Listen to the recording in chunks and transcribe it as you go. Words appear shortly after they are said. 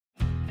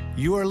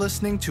You are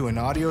listening to an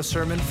audio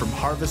sermon from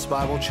Harvest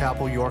Bible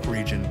Chapel, York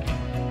Region.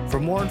 For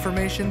more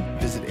information,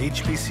 visit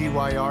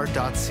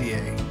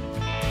hbcyr.ca.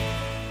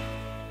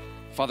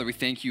 Father, we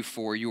thank you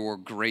for your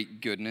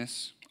great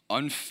goodness,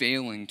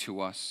 unfailing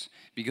to us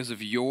because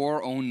of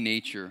your own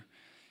nature,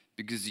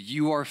 because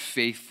you are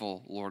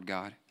faithful, Lord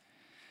God.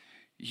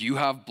 You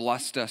have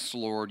blessed us,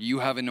 Lord. You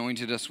have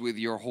anointed us with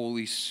your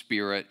Holy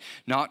Spirit,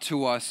 not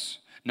to us,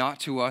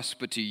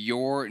 but to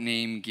your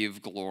name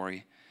give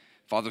glory.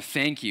 Father,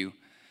 thank you.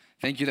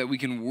 Thank you that we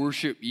can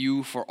worship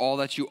you for all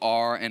that you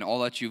are and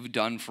all that you've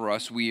done for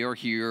us. We are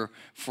here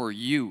for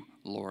you,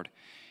 Lord.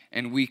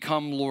 And we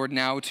come, Lord,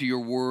 now to your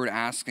word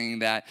asking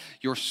that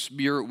your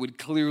Spirit would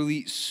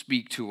clearly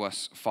speak to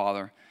us,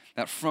 Father.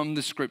 That from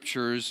the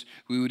scriptures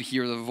we would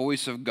hear the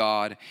voice of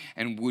God,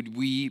 and would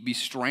we be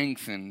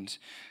strengthened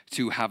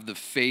to have the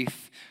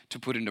faith to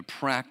put into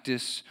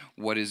practice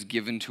what is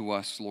given to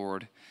us,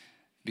 Lord.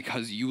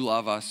 Because you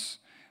love us,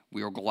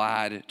 we are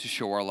glad to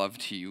show our love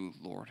to you,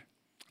 Lord.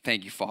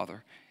 Thank you,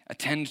 Father.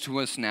 Attend to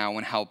us now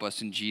and help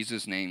us in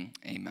Jesus' name.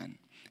 Amen.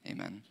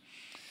 Amen.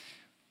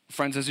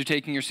 Friends, as you're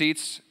taking your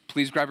seats,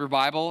 please grab your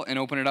Bible and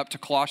open it up to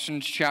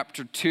Colossians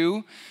chapter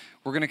 2.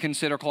 We're going to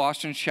consider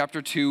Colossians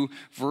chapter 2,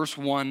 verse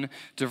 1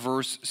 to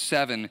verse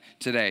 7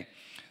 today.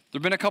 There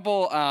have been a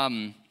couple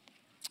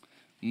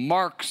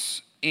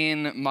marks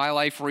in my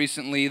life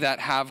recently that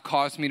have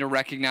caused me to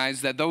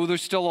recognize that though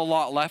there's still a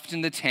lot left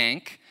in the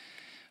tank,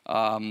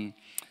 the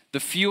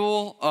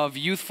fuel of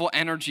youthful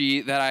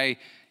energy that I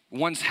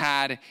once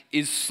had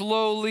is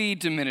slowly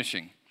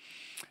diminishing.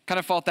 Kind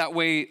of felt that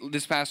way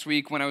this past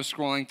week when I was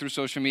scrolling through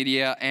social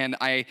media, and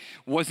I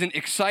wasn't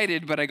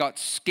excited, but I got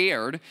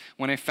scared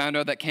when I found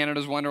out that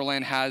Canada's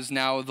Wonderland has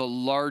now the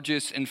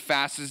largest and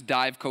fastest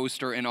dive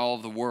coaster in all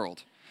of the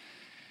world.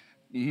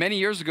 Many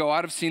years ago,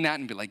 I'd have seen that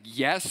and be like,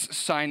 yes,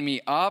 sign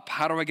me up.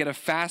 How do I get a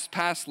fast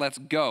pass? Let's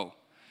go.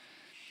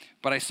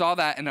 But I saw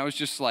that and I was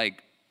just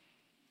like,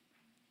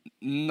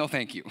 no,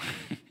 thank you.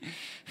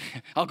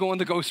 I'll go on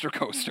the Ghoster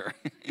Coaster.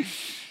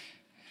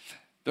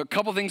 A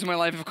couple things in my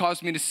life have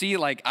caused me to see,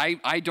 like,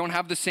 I don't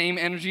have the same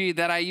energy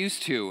that I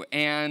used to.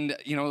 And,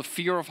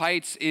 fear of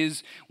heights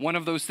is one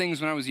of those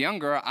things. When I was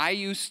younger, I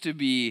used to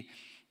be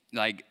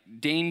like,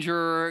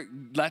 danger,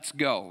 let's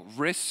go.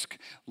 Risk,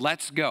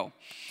 let's go.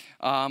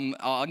 I'm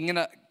going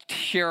to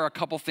share a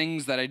couple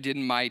things that I did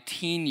in my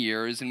teen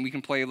years, and we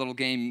can play a little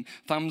game.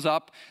 Thumbs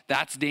up,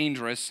 that's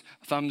dangerous.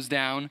 Thumbs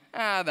down,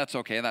 that's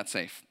okay, that's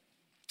safe.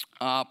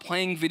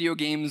 Playing video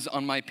games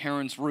on my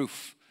parents'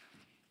 roof.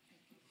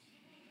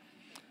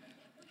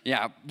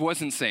 Yeah,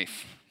 wasn't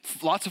safe.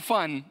 Lots of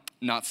fun,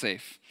 not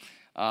safe.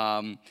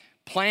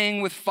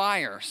 Playing with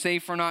fire,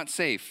 safe or not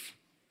safe.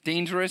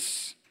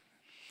 Dangerous.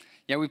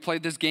 Yeah, we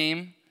played this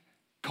game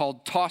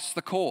called Toss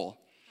the Coal.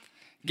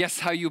 Guess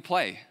how you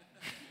play.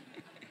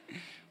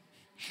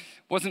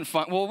 Wasn't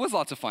fun. Well, it was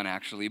lots of fun,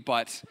 actually,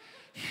 but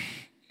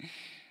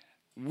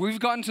we've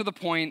gotten to the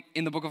point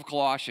in the book of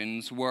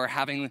Colossians where,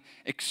 having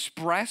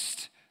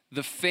expressed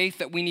the faith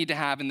that we need to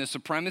have in the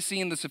supremacy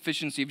and the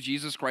sufficiency of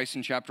Jesus Christ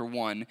in chapter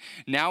 1,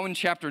 now in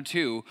chapter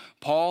 2,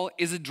 Paul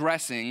is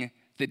addressing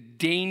the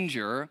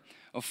danger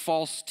of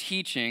false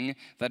teaching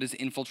that is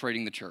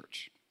infiltrating the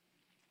church.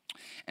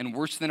 And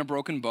worse than a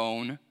broken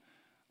bone,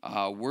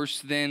 worse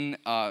than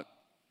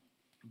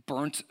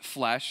burnt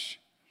flesh,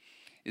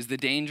 is the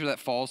danger that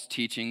false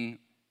teaching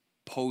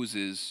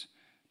poses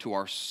to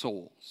our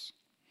souls.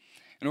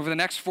 And over the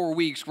next 4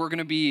 weeks, we're going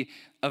to be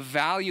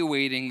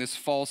evaluating this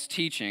false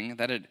teaching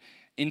that had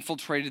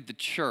infiltrated the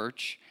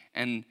church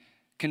and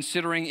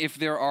considering if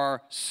there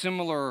are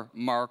similar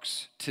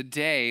marks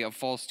today of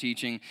false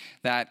teaching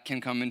that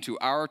can come into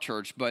our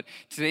church. But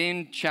today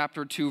in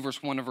chapter 2,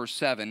 verse 1 to verse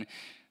 7,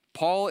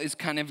 Paul is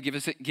kind of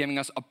giving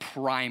us a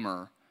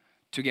primer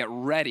to get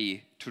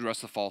ready to address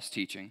the false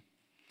teaching.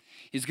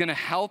 He's going to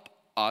help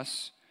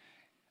us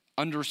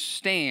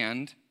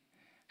understand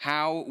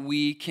how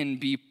we can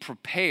be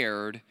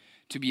prepared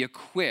to be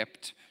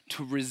equipped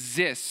to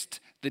resist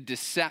the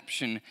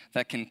deception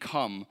that can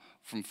come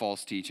from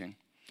false teaching.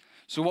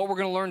 So what we're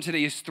going to learn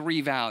today is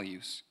 3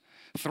 values.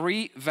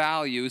 3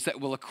 values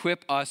that will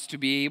equip us to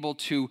be able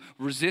to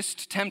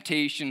resist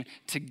temptation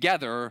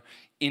together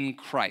in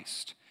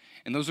Christ.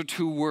 And those are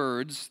 2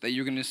 words that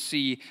you're going to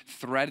see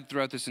threaded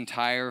throughout this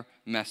entire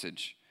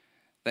message.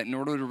 That in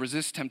order to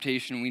resist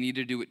temptation, we need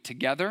to do it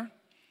together,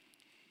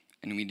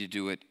 and we need to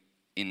do it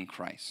in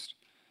Christ.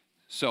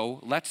 So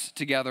let's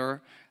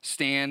together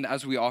stand,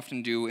 as we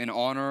often do, in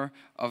honor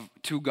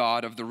to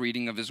God of the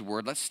reading of his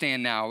word. Let's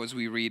stand now as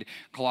we read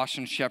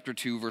Colossians chapter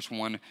 2, verse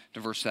 1 to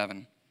verse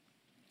 7.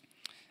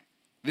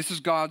 This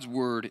is God's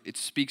word. It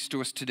speaks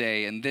to us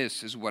today, and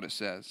this is what it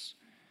says.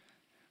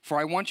 For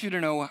I want you to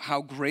know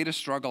how great a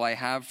struggle I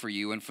have for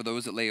you and for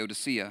those at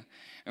Laodicea,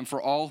 and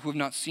for all who have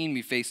not seen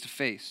me face to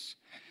face,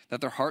 that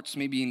their hearts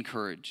may be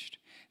encouraged,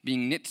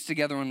 being knit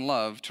together in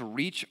love, to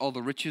reach all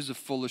the riches of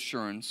full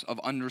assurance of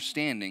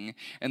understanding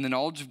and the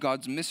knowledge of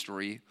God's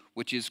mystery,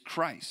 which is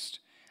Christ,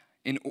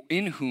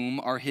 in whom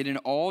are hidden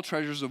all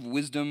treasures of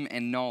wisdom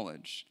and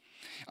knowledge.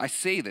 I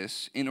say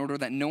this in order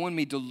that no one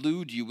may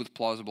delude you with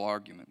plausible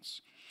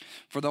arguments.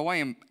 For though I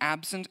am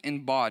absent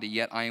in body,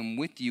 yet I am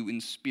with you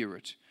in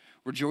spirit,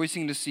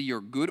 rejoicing to see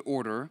your good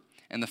order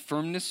and the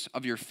firmness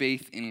of your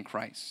faith in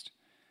Christ.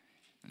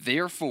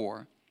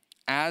 Therefore,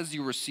 as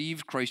you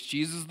received Christ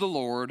Jesus the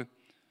Lord,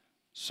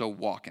 so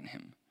walk in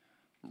him,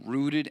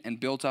 rooted and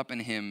built up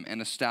in him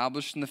and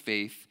established in the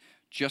faith,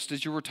 just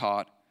as you were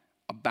taught,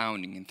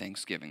 abounding in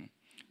thanksgiving.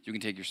 You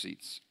can take your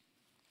seats.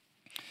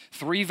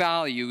 3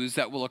 values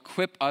that will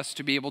equip us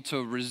to be able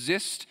to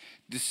resist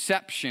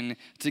deception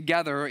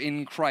together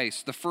in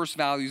Christ. The first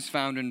value is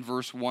found in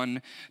verse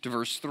 1 to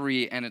verse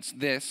 3, and it's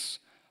this: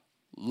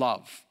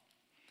 love.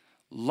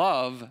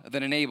 Love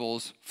that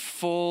enables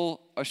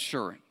full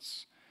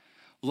assurance.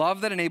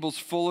 Love that enables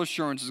full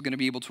assurance is going to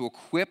be able to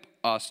equip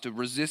us to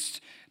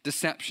resist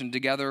deception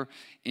together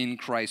in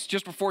Christ.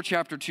 Just before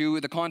chapter 2,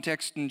 the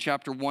context in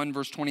chapter 1,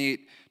 verse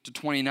 28 to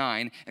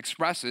 29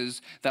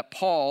 expresses that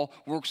Paul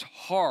works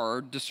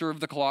hard to serve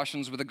the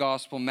Colossians with the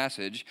gospel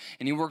message,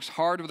 and he works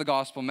hard with the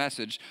gospel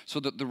message so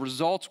that the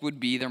results would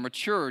be their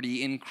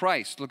maturity in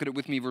Christ. Look at it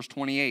with me, verse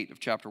 28 of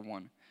chapter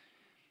 1.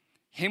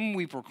 Him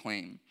we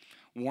proclaim,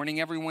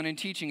 warning everyone and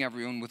teaching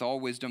everyone with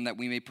all wisdom, that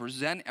we may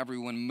present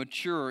everyone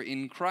mature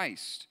in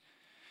Christ.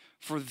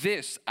 For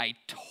this I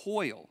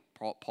toil.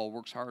 Paul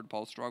works hard,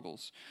 Paul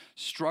struggles,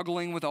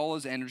 struggling with all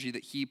his energy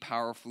that he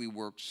powerfully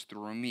works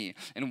through me.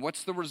 And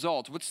what's the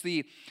result?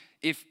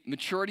 If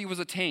maturity was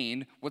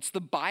attained, what's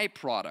the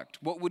byproduct?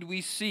 What would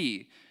we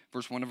see?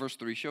 Verse 1 to verse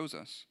 3 shows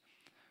us.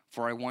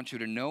 For I want you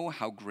to know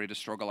how great a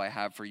struggle I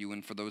have for you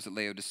and for those at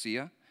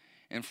Laodicea,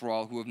 and for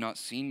all who have not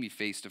seen me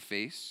face to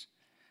face,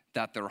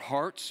 that their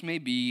hearts may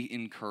be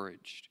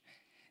encouraged,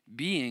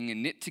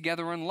 being knit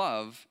together in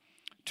love,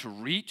 to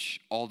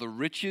reach all the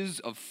riches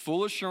of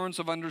full assurance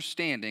of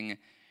understanding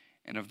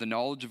and of the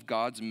knowledge of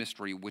God's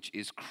mystery, which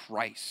is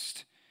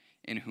Christ,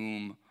 in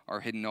whom are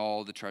hidden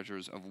all the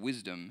treasures of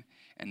wisdom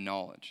and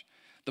knowledge.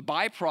 The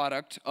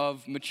byproduct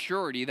of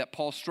maturity that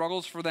Paul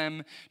struggles for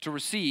them to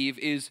receive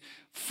is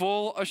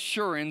full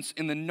assurance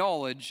in the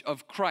knowledge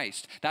of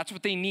Christ. That's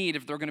what they need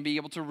if they're going to be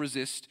able to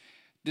resist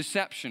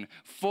deception.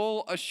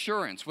 Full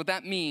assurance. What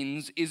that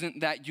means isn't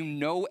that you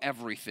know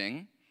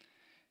everything.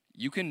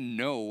 You can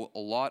know a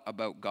lot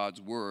about God's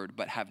word,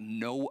 but have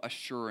no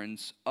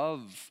assurance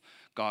of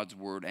God's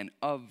word and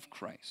of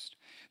Christ.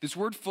 This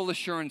word full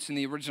assurance in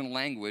the original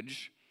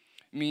language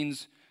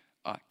means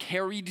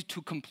carried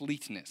to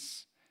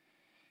completeness.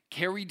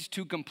 Carried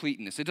to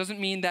completeness. It doesn't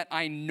mean that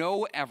I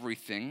know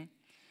everything,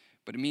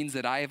 but it means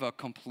that I have a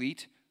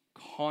complete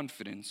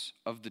confidence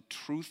of the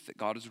truth that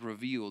God has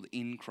revealed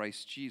in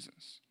Christ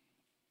Jesus.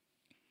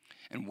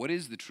 And what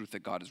is the truth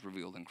that God has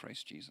revealed in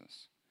Christ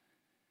Jesus?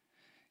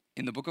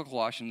 In the book of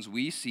Colossians,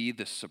 we see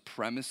the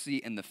supremacy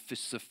and the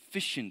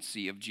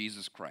sufficiency of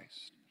Jesus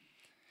Christ.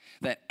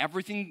 That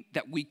everything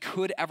that we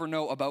could ever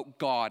know about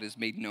God is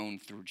made known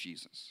through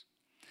Jesus.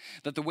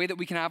 That the way that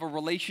we can have a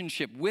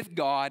relationship with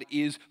God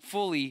is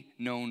fully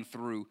known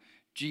through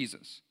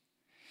Jesus.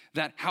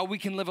 That how we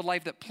can live a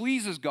life that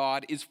pleases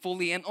God is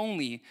fully and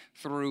only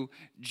through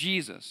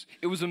Jesus.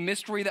 It was a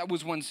mystery that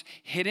was once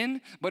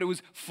hidden, but it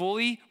was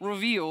fully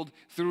revealed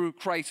through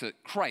Christ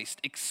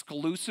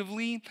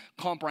exclusively,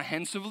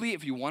 comprehensively.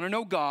 If you want to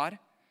know God,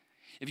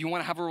 if you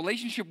want to have a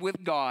relationship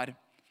with God,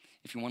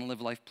 if you want to live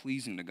a life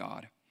pleasing to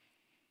God,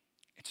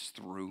 it's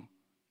through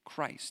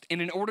Christ.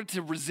 And in order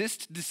to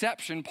resist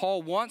deception,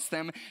 Paul wants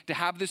them to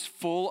have this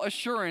full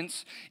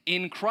assurance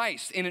in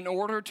Christ. And in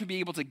order to be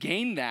able to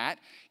gain that,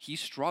 he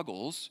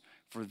struggles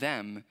for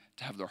them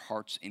to have their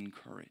hearts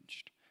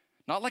encouraged.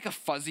 Not like a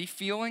fuzzy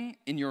feeling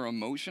in your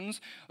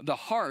emotions. The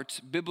heart,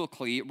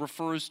 biblically,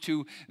 refers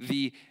to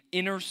the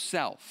inner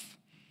self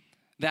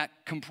that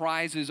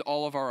comprises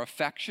all of our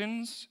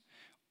affections,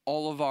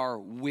 all of our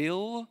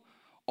will,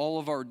 all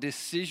of our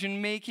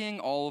decision-making,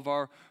 all of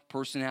our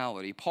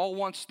personality. Paul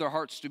wants their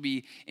hearts to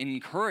be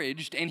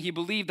encouraged, and he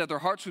believed that their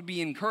hearts would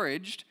be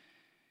encouraged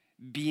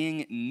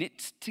being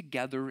knit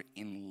together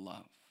in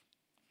love.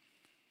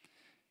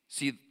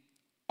 See,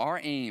 our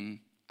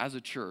aim as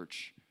a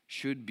church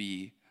should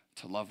be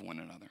to love one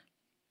another.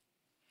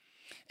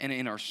 And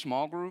in our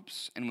small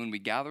groups and when we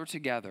gather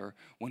together,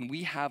 when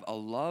we have a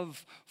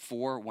love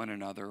for one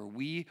another,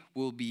 we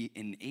will be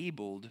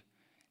enabled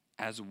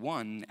as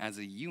one, as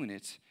a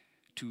unit,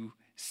 to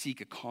seek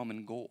a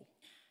common goal.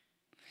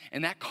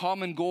 And that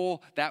common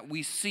goal that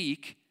we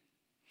seek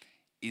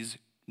is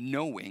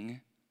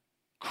knowing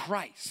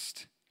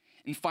Christ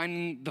and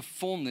finding the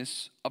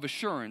fullness of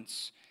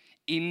assurance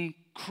in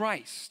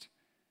Christ.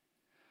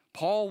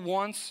 Paul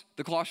wants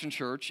the Colossian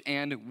church,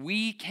 and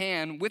we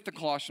can, with the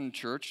Colossian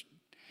church,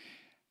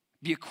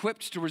 be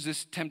equipped to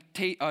resist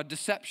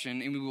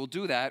deception, and we will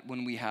do that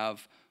when we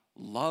have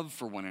love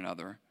for one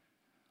another,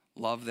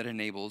 love that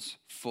enables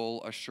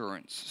full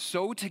assurance.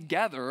 So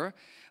together,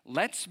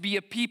 let's be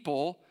a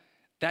people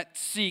that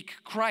seek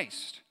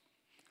Christ.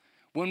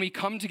 When we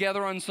come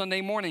together on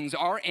Sunday mornings,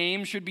 our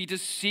aim should be to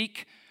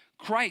seek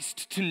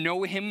Christ, to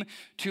know him,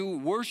 to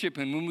worship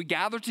him. When we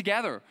gather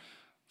together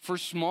for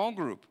small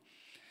group,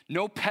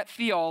 no pet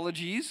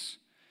theologies,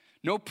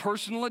 no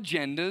personal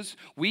agendas.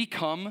 We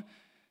come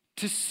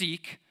to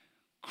seek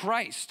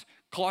Christ.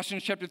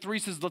 Colossians chapter 3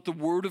 says, let the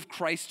word of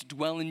Christ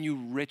dwell in you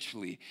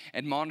richly,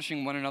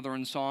 admonishing one another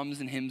in psalms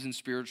and hymns and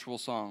spiritual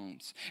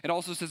songs. It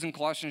also says in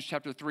Colossians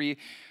chapter 3,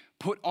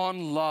 put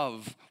on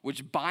love,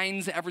 which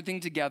binds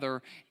everything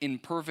together in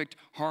perfect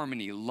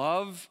harmony.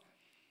 Love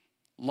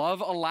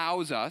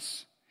allows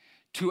us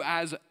to,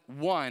 as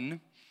one,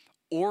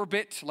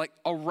 orbit like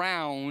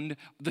around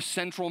the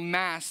central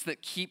mass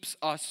that keeps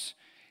us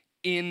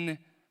in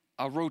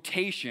a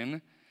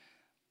rotation,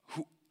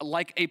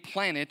 like a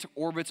planet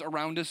orbits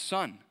around a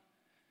sun.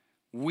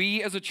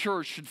 We as a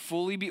church should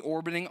fully be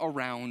orbiting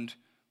around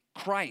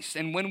Christ.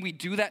 And when we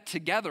do that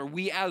together,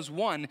 we as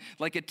one,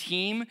 like a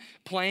team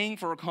playing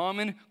for a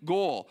common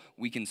goal,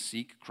 we can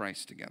seek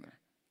Christ together.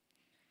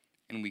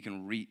 And we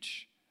can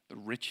reach the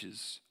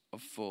riches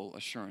of full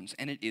assurance.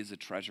 And it is a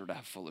treasure to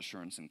have full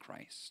assurance in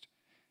Christ.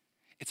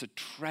 It's a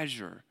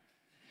treasure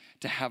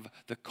to have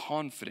the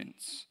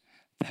confidence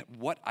that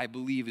what I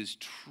believe is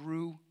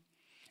true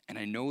and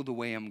I know the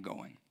way I'm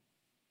going.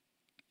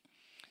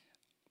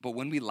 But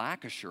when we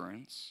lack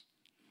assurance,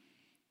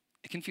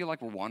 it can feel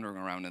like we're wandering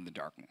around in the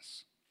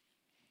darkness.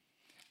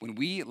 When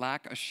we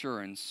lack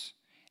assurance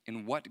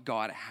in what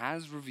God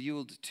has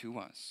revealed to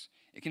us,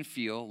 it can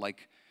feel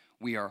like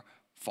we are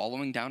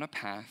following down a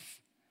path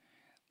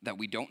that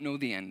we don't know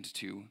the end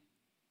to,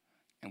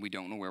 and we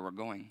don't know where we're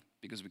going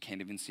because we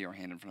can't even see our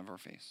hand in front of our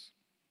face.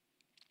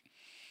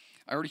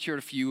 I already shared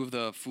a few of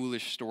the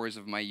foolish stories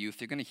of my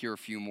youth. You're going to hear a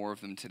few more of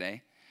them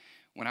today.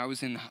 When I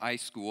was in high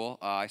school,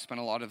 I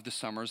spent a lot of the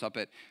summers up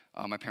at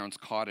my parents'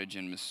 cottage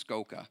in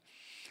Muskoka.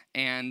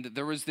 And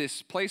there was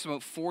this place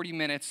about 40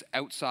 minutes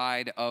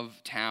outside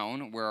of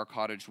town where our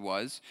cottage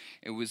was.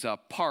 It was a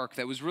park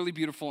that was really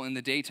beautiful in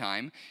the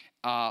daytime,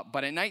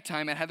 but at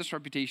nighttime it had this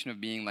reputation of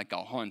being like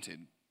a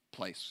haunted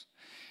place.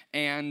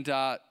 And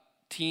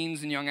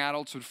teens and young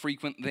adults would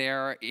frequent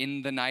there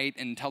in the night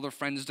and tell their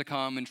friends to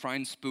come and try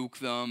and spook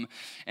them.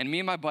 And me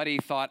and my buddy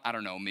thought, I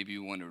don't know, maybe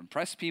we wanted to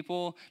impress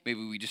people.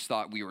 Maybe we just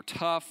thought we were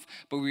tough.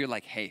 But we were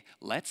like, hey,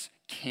 let's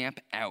camp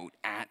out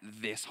at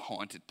this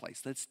haunted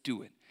place. Let's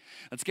do it.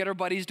 Let's get our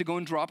buddies to go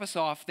and drop us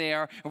off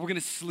there, and we're going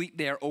to sleep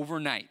there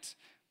overnight.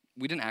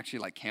 We didn't actually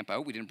like camp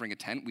out. We didn't bring a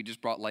tent. We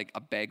just brought like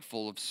a bag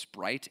full of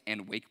Sprite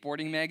and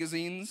wakeboarding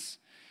magazines.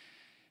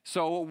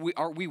 So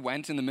we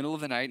went in the middle of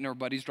the night, and our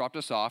buddies dropped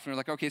us off, and we're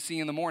like, okay, see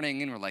you in the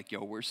morning. And we're like,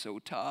 yo, we're so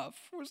tough.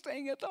 We're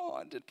staying at the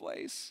haunted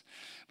place.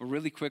 But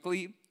really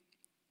quickly,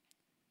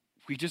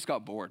 we just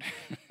got bored.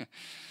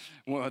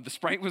 Well, the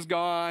Sprite was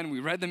gone. We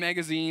read the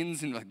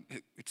magazines, and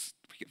we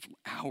get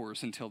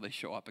hours until they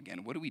show up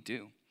again. What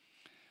do?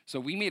 So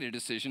we made a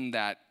decision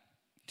that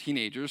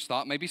teenagers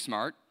thought might be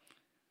smart.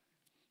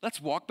 Let's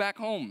walk back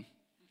home.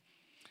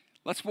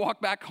 Let's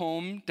walk back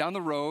home down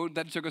the road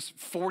that it took us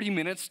 40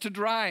 minutes to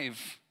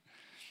drive.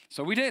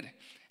 So we did,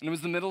 and it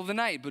was the middle of the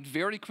night, but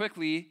very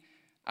quickly,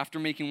 after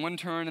making one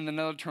turn and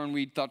another turn,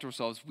 we thought to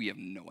ourselves, we have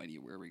no idea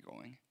where we're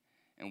going,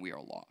 and we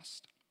are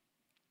lost.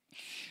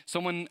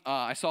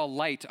 I saw a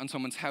light on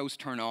someone's house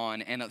turn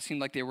on, and it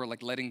seemed like they were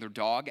like letting their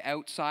dog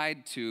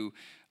outside to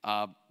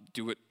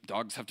do what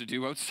dogs have to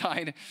do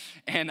outside.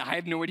 And I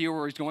had no idea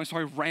where he was going, so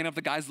I ran up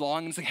the guy's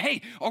lawn and said,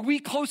 hey, are we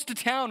close to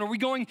town? Are we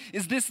going,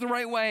 is this the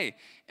right way?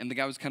 And the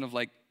guy was kind of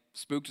like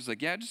spooked, was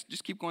like, yeah,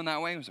 just keep going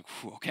that way. I was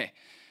like, okay.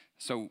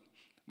 So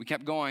we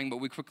kept going, but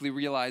we quickly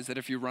realized that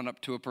if you run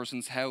up to a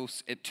person's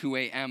house at 2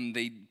 a.m.,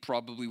 they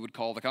probably would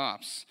call the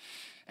cops.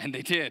 And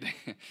they did.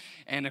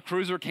 And a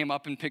cruiser came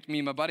up and picked me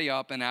and my buddy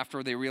up, and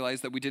after they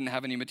realized that we didn't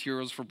have any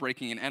materials for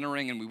breaking and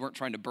entering, and we weren't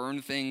trying to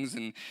burn things,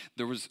 and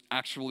there was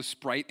actually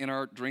Sprite in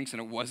our drinks,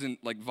 and it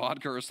wasn't like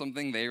vodka or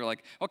something, they were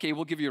like, okay,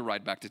 we'll give you a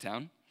ride back to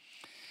town.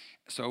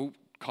 So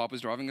cop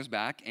was driving us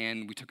back,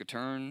 and we took a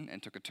turn,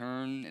 and took a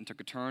turn, and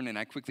took a turn, and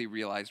I quickly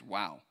realized,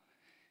 wow,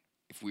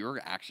 if we were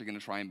actually going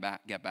to try and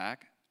get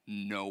back,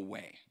 no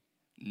way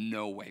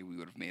we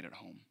would have made it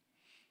home.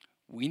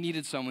 We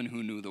needed someone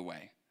who knew the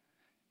way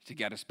to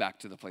get us back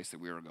to the place that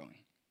we were going.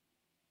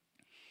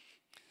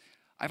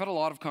 I've had a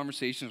lot of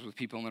conversations with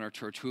people in our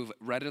church who have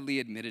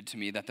readily admitted to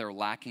me that they're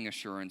lacking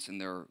assurance in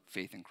their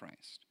faith in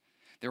Christ.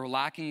 They were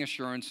lacking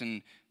assurance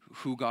in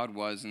who God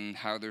was and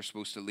how they're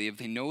supposed to live.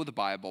 They know the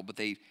Bible, but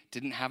they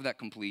didn't have that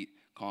complete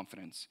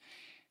confidence.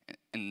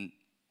 And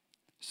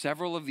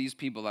several of these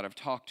people that I've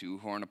talked to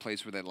who are in a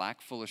place where they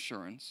lack full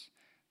assurance,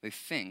 they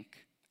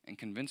think and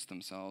convince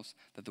themselves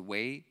that the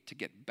way to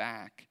get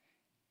back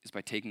is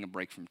by taking a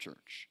break from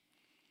church.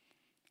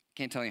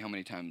 Can't tell you how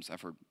many times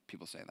I've heard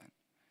people say that.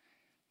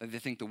 That they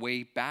think the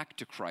way back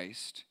to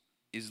Christ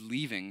is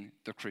leaving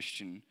the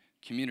Christian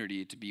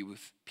community to be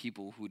with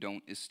people who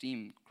don't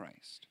esteem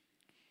Christ.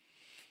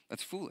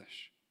 That's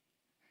foolish.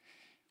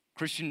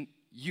 Christian,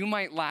 you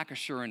might lack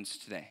assurance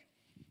today.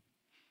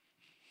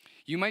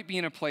 You might be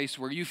in a place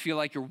where you feel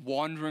like you're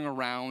wandering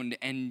around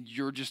and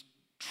you're just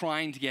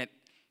trying to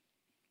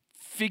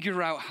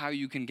figure out how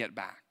you can get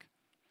back.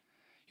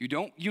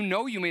 You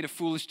know you made a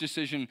foolish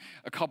decision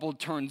a couple of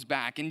turns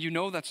back, and you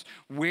know that's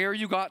where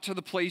you got to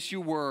the place you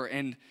were.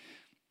 And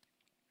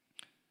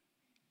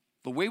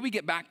the way we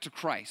get back to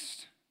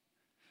Christ,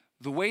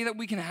 the way that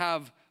we can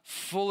have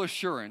full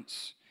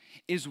assurance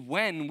is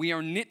when we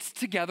are knit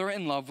together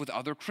in love with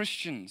other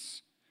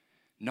Christians,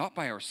 not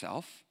by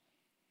ourselves.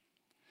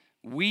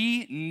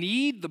 We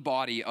need the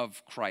body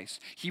of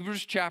Christ.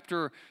 Hebrews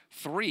chapter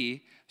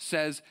 3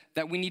 says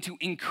that we need to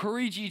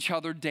encourage each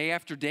other day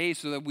after day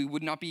so that we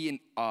would not be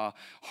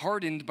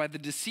hardened by the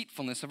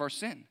deceitfulness of our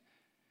sin.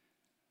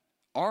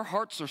 Our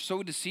hearts are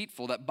so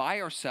deceitful that by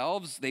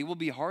ourselves they will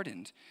be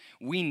hardened.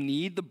 We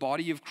need the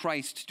body of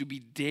Christ to be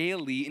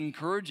daily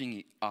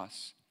encouraging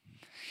us.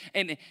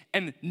 And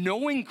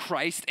knowing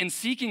Christ and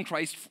seeking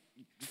Christ,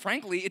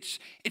 frankly,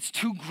 it's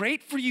too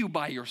great for you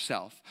by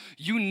yourself.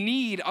 You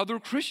need other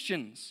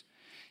Christians.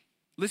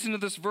 Listen to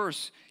this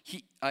verse.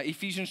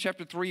 Ephesians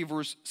chapter 3,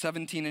 verse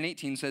 17 and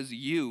 18 says,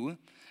 "You,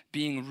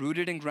 being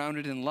rooted and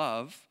grounded in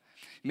love,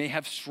 may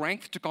have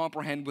strength to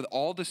comprehend with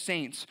all the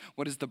saints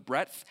what is the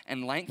breadth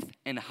and length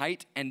and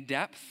height and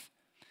depth,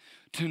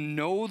 to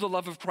know the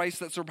love of Christ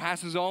that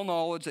surpasses all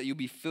knowledge, that you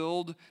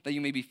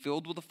may be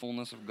filled with the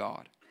fullness of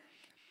God."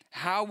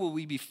 How will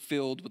we be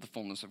filled with the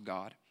fullness of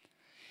God?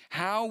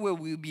 How will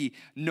we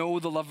know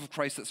the love of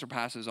Christ that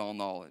surpasses all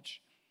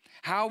knowledge?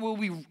 How will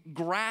we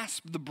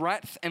grasp the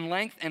breadth and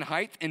length and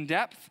height and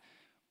depth?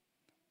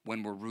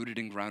 When we're rooted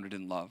and grounded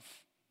in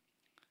love,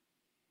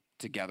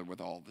 together with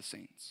all the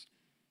saints.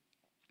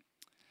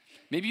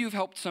 Maybe you've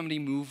helped somebody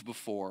move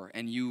before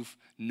and you've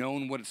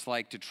known what it's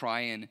like to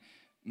try and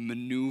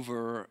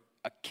maneuver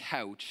a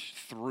couch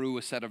through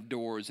a set of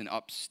doors and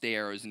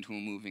upstairs into a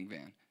moving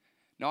van.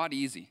 Not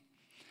easy.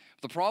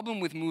 The problem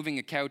with moving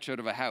a couch out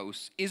of a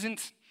house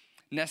isn't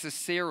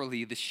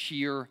necessarily the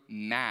sheer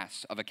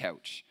mass of a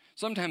couch.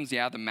 Sometimes,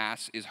 yeah, the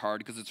mass is hard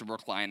because it's a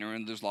recliner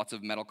and there's lots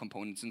of metal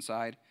components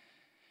inside.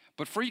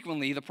 But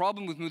frequently, the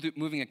problem with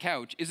moving a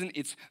couch isn't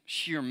its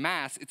sheer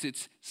mass, it's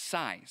its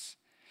size.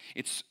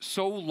 It's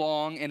so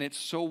long and it's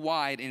so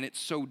wide and it's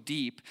so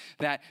deep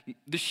that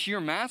the sheer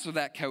mass of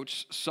that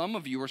couch, some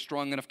of you are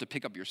strong enough to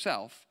pick up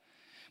yourself,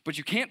 but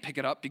you can't pick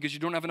it up because you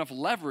don't have enough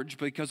leverage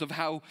because of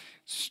how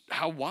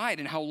wide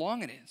and how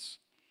long it is.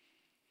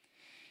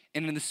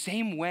 And in the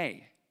same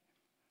way,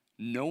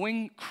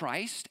 knowing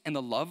Christ and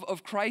the love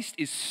of Christ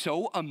is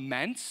so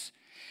immense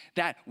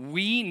that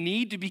we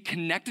need to be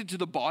connected to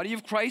the body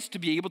of Christ to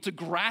be able to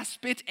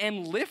grasp it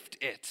and lift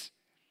it.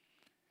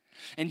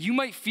 And you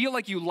might feel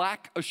like you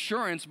lack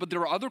assurance, but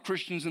there are other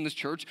Christians in this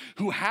church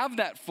who have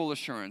that full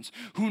assurance,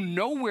 who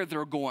know where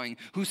they're going,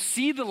 who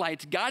see the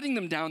light guiding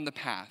them down the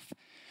path,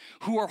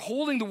 who are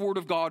holding the word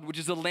of God, which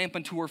is a lamp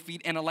unto our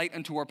feet and a light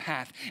unto our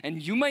path.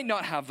 And you might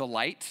not have the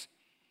light,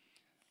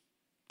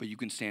 but you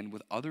can stand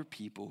with other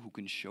people who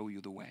can show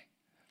you the way.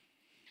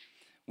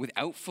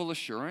 Without full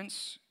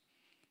assurance,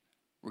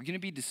 we're going to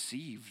be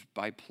deceived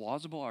by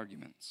plausible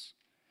arguments.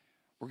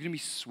 We're going to be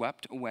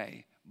swept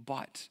away,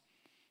 but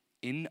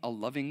in a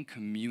loving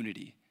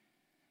community,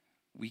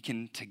 we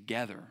can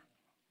together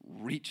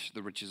reach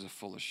the riches of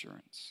full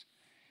assurance.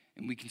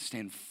 And we can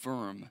stand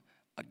firm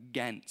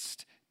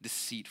against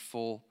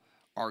deceitful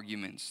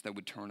arguments that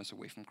would turn us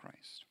away from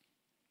Christ.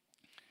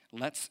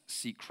 Let's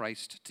seek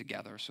Christ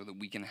together so that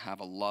we can have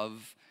a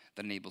love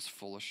that enables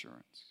full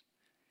assurance.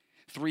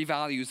 3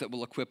 values that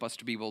will equip us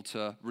to be able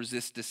to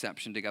resist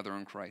deception together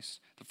in Christ.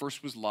 The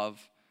first was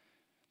love.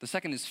 The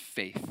second is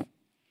faith.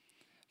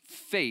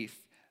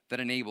 Faith that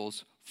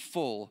enables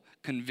full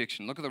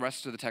conviction. Look at the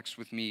rest of the text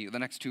with me. The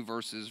next 2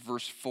 verses,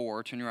 verse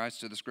 4, turn your eyes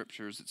to the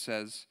scriptures. It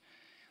says,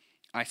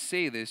 "I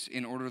say this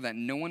in order that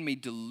no one may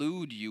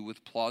delude you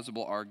with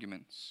plausible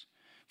arguments.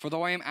 For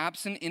though I am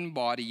absent in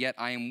body, yet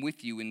I am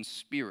with you in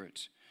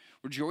spirit,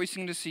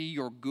 rejoicing to see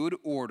your good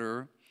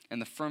order and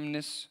the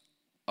firmness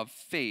of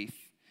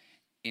faith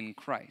in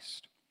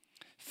Christ."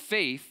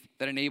 Faith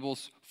that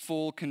enables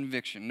full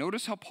conviction.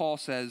 Notice how Paul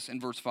says in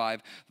verse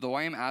 5, "Though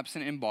I am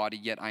absent in body,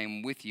 yet I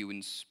am with you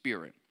in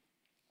spirit."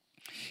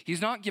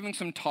 He's not giving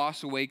some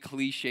toss-away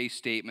cliche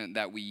statement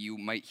that you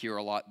might hear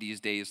a lot these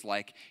days,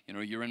 like,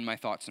 you're in my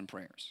thoughts and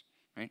prayers,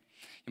 right?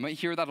 You might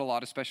hear that a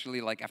lot, especially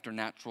like after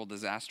natural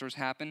disasters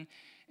happen,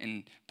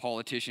 and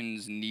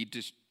politicians need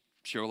to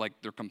show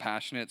like they're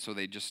compassionate, so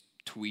they just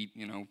tweet,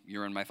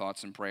 you're in my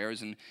thoughts and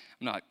prayers. And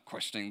I'm not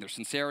questioning their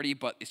sincerity,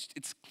 but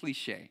it's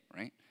cliche,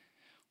 right?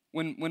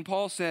 When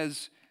Paul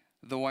says,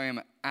 "Though I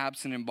am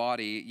absent in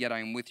body, yet I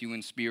am with you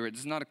in spirit,"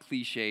 it's not a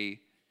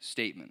cliche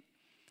statement.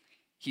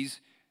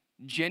 He's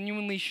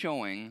genuinely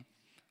showing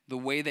the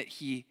way that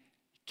he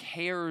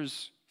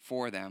cares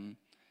for them,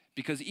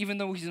 because even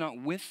though he's not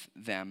with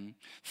them,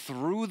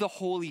 through the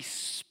Holy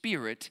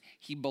Spirit,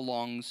 he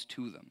belongs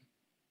to them.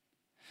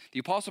 The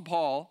Apostle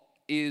Paul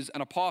is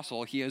an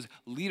apostle. He has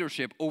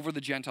leadership over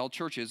the Gentile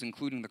churches,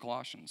 including the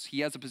Colossians. He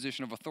has a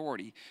position of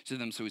authority to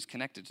them, so he's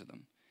connected to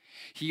them.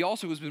 He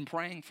also has been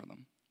praying for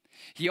them.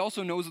 He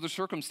also knows of the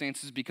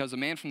circumstances because a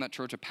man from that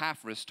church,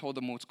 Epaphras, told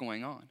them what's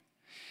going on.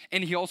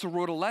 And he also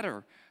wrote a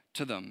letter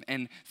to them.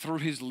 And through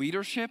his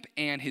leadership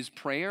and his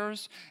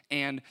prayers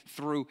and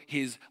through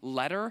his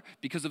letter,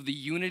 because of the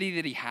unity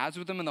that he has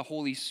with them in the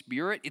Holy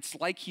Spirit, it's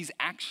like he's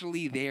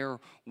actually there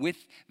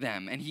with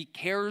them and he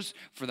cares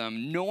for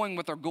them, knowing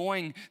what they're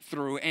going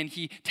through. And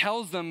he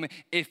tells them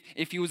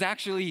if he was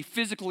actually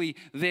physically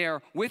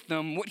there with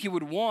them, what he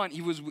would want,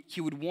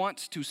 he would want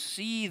to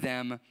see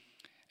them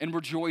and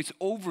rejoice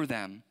over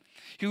them.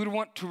 He would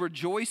want to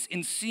rejoice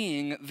in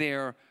seeing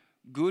their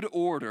good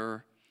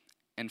order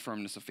and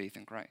firmness of faith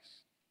in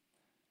Christ.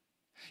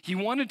 He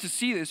wanted to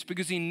see this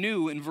because he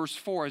knew in verse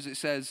 4, as it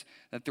says,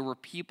 that there were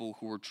people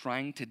who were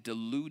trying to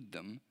delude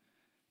them,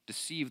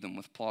 deceive them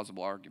with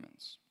plausible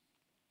arguments.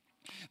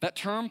 That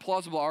term,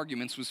 plausible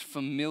arguments, was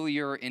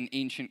familiar in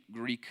ancient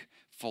Greek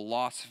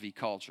philosophy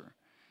culture.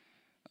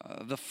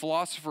 The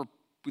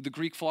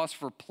Greek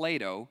philosopher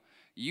Plato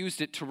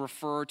used it to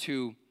refer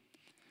to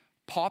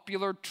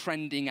popular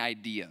trending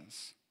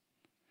ideas.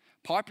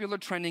 Popular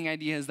trending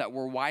ideas that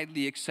were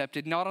widely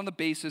accepted, not on the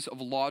basis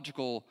of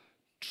logical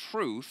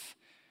truth,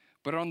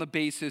 but on the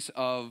basis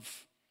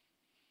of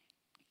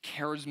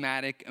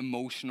charismatic,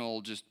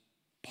 emotional, just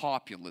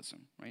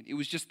populism, right? It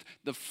was just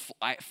the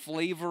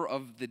flavor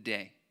of the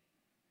day.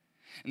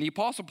 And the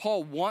Apostle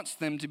Paul wants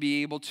them to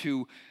be able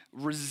to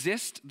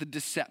resist the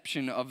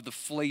deception of the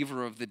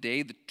flavor of the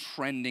day, the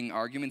trending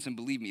arguments, and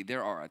believe me,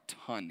 there are a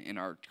ton in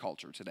our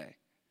culture today.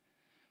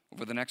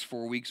 Over the next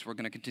 4 weeks, we're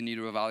going to continue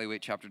to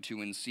evaluate chapter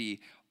 2 and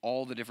see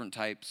all the different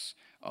types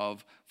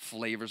of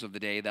flavors of the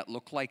day that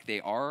look like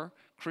they are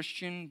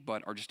Christian,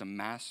 but are just a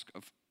mask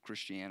of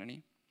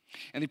Christianity.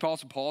 And the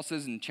Apostle Paul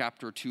says in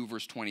chapter 2,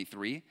 verse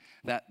 23,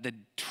 that the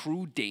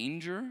true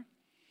danger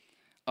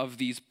of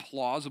these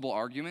plausible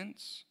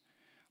arguments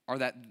are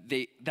that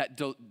they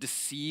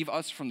deceive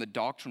us from the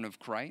doctrine of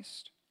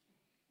Christ.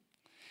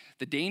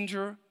 The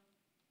danger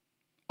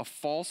of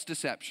false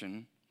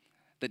deception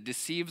that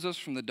deceives us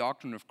from the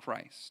doctrine of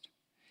Christ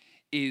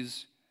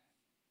is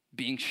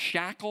being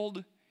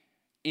shackled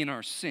in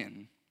our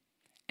sin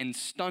and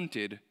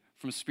stunted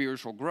from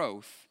spiritual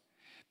growth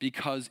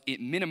because it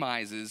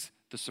minimizes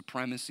the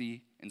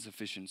supremacy and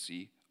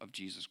sufficiency of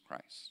Jesus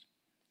Christ.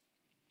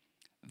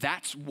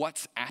 That's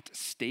what's at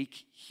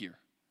stake here.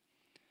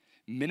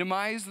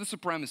 Minimize the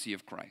supremacy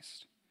of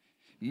Christ.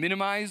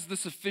 Minimize the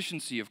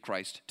sufficiency of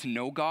Christ to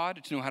know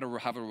God, to know how to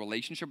have a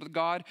relationship with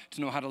God,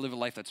 to know how to live a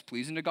life that's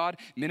pleasing to God.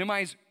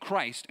 Minimize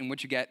Christ, and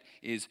what you get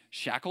is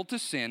shackled to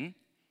sin,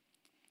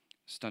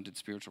 stunted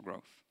spiritual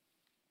growth.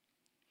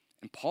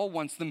 And Paul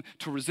wants them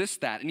to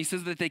resist that, and he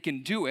says that they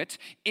can do it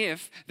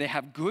if they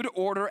have good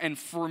order and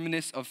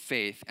firmness of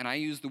faith. And I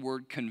use the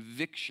word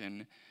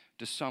conviction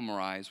to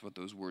summarize what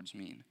those words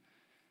mean.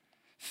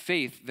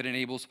 Faith that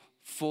enables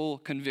full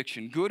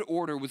conviction. Good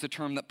order was a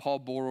term that Paul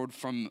borrowed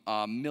from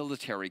a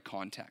military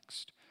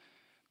context.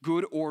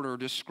 Good order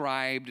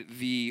described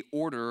the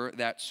order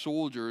that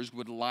soldiers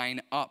would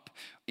line up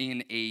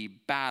in a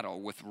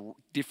battle with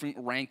different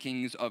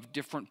rankings of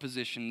different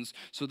positions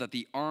so that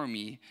the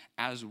army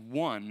as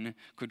one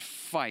could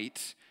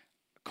fight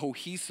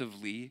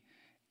cohesively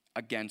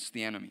against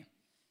the enemy.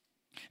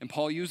 And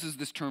Paul uses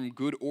this term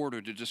good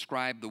order to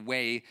describe the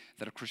way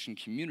that a Christian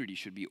community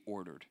should be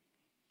ordered.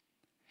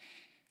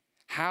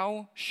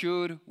 How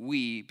should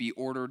we be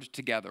ordered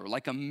together?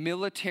 Like a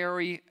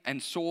military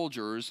and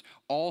soldiers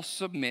all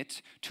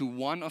submit to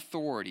one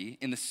authority,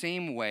 in the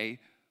same way,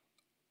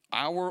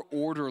 our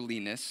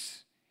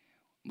orderliness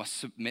must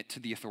submit to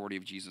the authority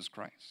of Jesus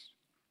Christ.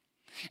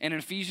 And in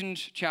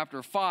Ephesians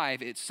chapter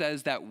 5, it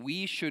says that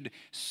we should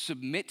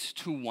submit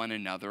to one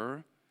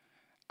another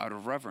out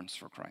of reverence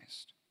for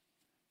Christ.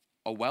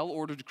 A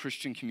well-ordered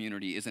Christian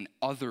community is an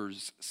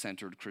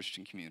others-centered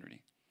Christian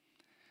community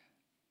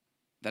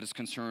that is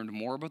concerned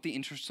more about the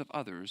interests of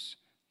others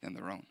than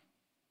their own.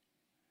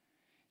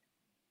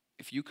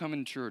 If you come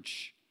in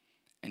church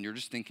and you're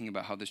just thinking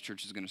about how this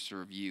church is going to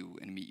serve you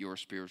and meet your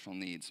spiritual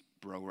needs,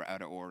 bro, we're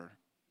out of order.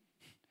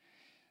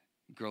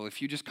 Girl, if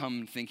you just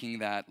come thinking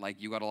that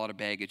like you got a lot of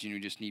baggage and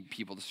you just need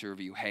people to serve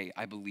you, hey,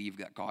 I believe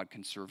that God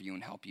can serve you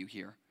and help you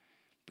here,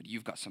 but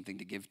you've got something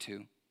to give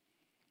too.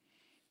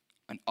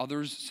 An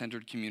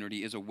others-centered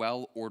community is a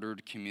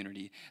well-ordered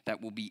community that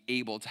will be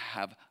able to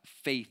have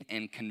faith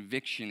and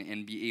conviction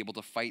and be able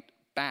to fight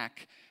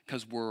back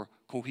because we're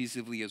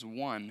cohesively as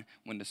one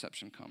when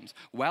deception comes.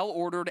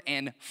 Well-ordered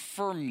and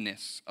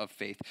firmness of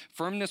faith.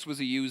 Firmness was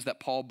a use that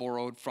Paul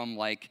borrowed from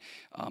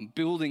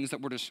buildings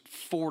that were just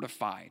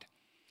fortified.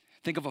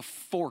 Think of a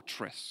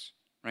fortress,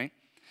 right?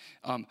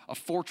 A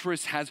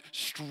fortress has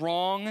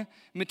strong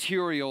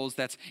materials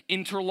that's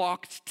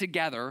interlocked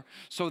together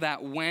so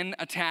that when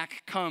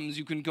attack comes,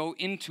 you can go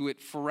into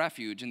it for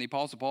refuge. And the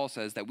Apostle Paul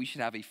says that we should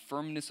have a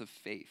firmness of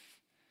faith.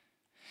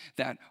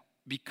 That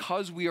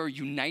because we are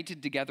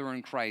united together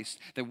in Christ,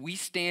 that we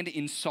stand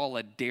in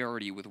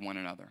solidarity with one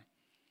another.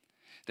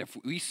 That if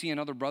we see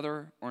another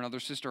brother or another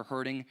sister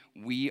hurting,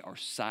 we are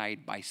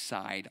side by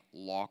side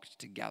locked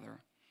together.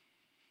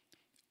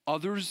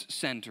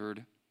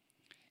 Others-centered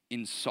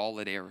in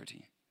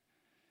solidarity.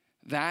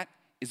 That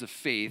is a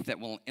faith that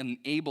will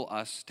enable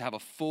us to have a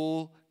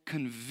full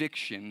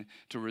conviction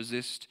to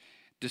resist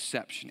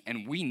deception.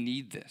 And we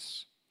need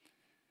this.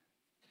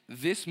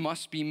 This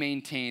must be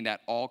maintained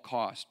at all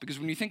costs. Because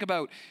when you think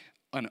about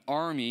an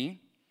army,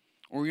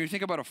 or when you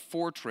think about a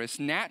fortress,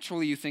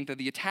 naturally you think that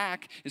the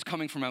attack is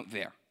coming from out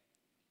there.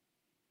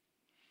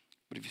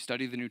 But if you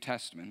study the New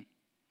Testament,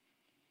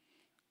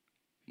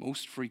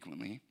 most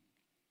frequently,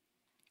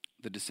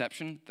 the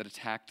deception that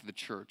attacked the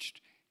church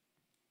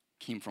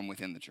came from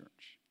within the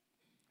church.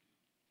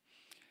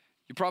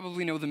 You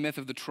probably know the myth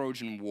of the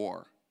Trojan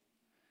War.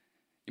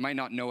 You might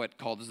not know it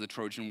called as the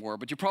Trojan War,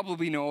 but you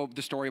probably know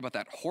the story about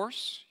that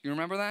horse. You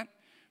remember that?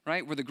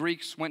 Right? Where the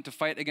Greeks went to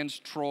fight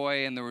against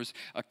Troy, and there was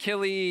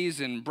Achilles,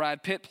 and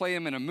Brad Pitt played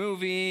him in a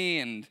movie,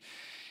 and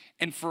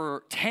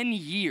for 10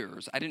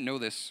 years, I didn't know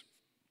this,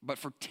 but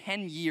for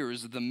 10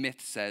 years, the myth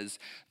says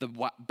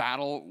the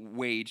battle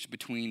waged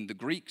between the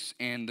Greeks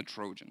and the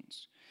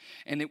Trojans.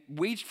 And it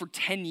waged for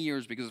 10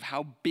 years because of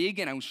how big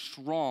and how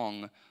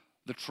strong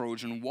the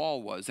Trojan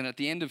wall was. And at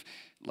the end of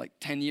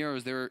 10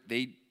 years, the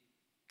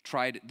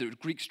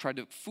Greeks tried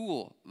to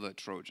fool the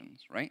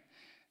Trojans, right?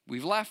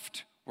 We've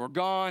left, we're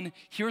gone.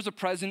 Here's a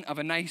present of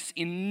a nice,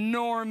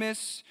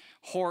 enormous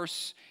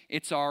horse.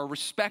 It's our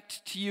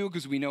respect to you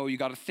because we know you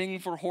got a thing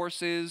for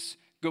horses.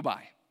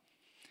 Goodbye.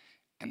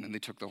 And then they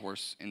took the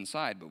horse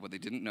inside. But what they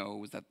didn't know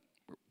was that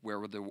where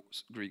were the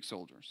Greek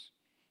soldiers?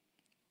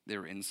 They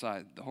were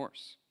inside the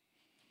horse.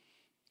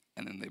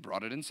 And then they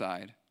brought it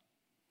inside.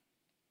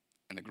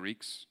 And the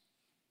Greeks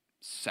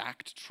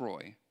sacked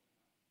Troy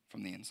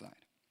from the inside.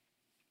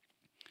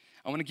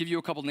 I want to give you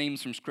a couple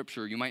names from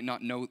Scripture. You might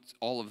not know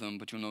all of them,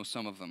 but you'll know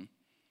some of them.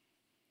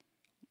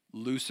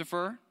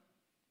 Lucifer,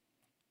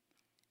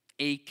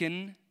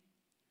 Achan,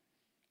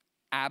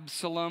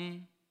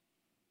 Absalom,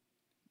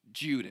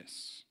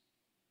 Judas.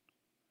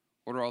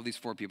 What do all these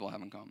four people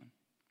have in common?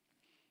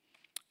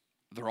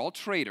 They're all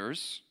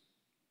traitors,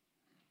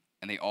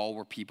 and they all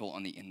were people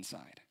on the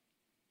inside.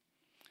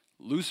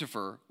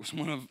 Lucifer was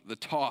one of the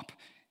top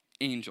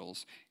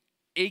angels.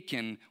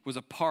 Achan was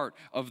a part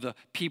of the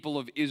people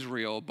of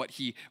Israel, but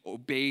he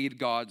obeyed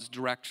God's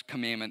direct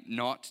commandment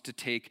not to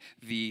take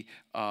the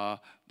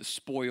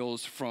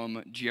spoils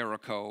from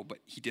Jericho, but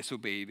he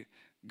disobeyed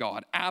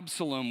God.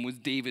 Absalom was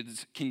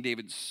King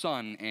David's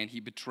son, and he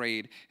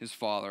betrayed his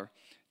father.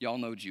 Y'all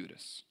know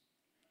Judas.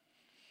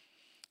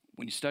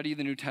 When you study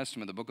the New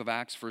Testament, the book of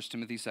Acts, 1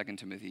 Timothy, 2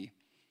 Timothy,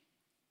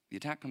 the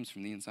attack comes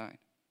from the inside.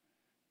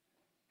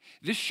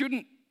 This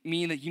shouldn't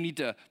mean that you need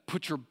to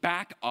put your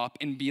back up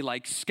and be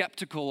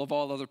skeptical of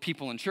all other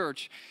people in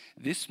church.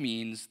 This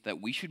means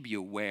that we should be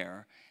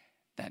aware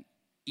that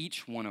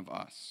each one of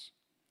us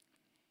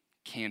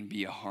can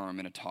be a harm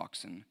and a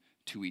toxin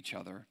to each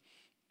other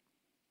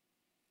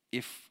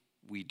if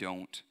we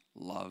don't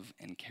love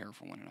and care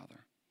for one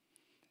another.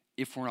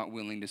 If we're not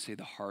willing to say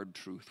the hard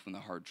truth when the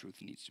hard truth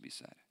needs to be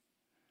said.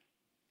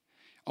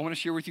 I want to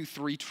share with you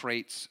 3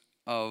 traits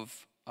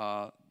of,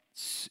 I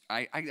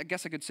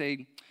guess I could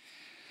say,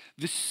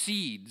 the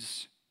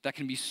seeds that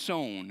can be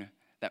sown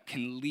that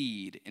can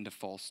lead into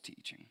false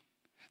teaching.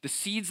 The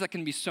seeds that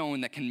can be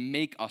sown that can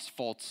make us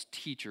false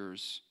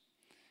teachers,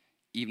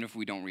 even if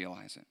we don't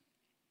realize it.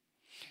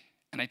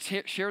 And I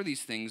share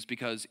these things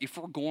because if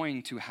we're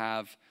going to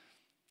have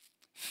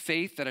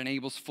faith that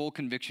enables full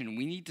conviction,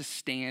 we need to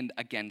stand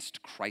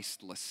against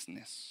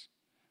Christlessness.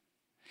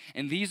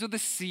 And these are the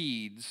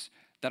seeds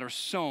that are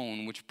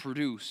sown which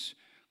produce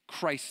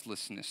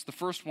Christlessness. The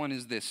first one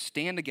is this: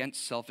 stand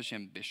against selfish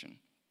ambition.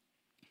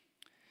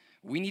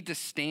 We need to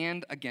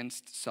stand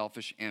against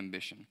selfish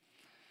ambition.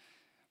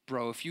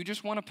 Bro, if you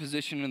just want a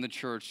position in the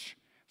church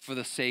for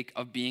the sake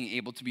of being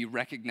able to be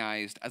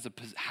recognized as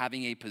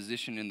having a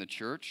position in the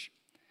church,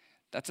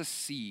 that's a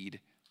seed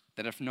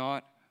that, if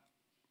not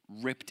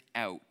ripped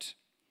out,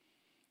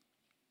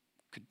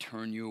 could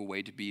turn you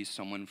away to be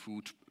someone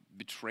who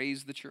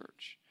betrays the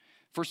church.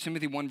 1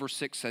 Timothy 1 verse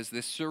 6 says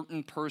this: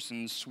 certain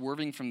persons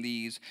swerving from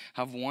these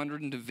have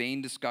wandered into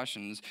vain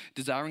discussions,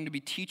 desiring to be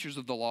teachers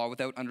of the law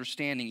without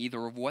understanding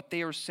either of what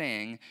they are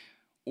saying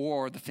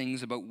or the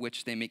things about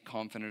which they make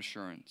confident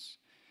assurance.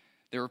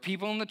 There are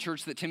people in the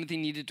church that Timothy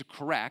needed to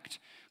correct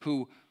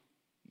who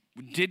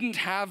didn't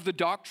have the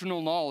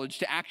doctrinal knowledge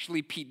to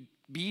actually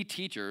be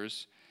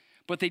teachers,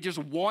 but they just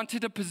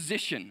wanted a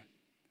position.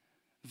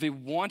 They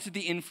wanted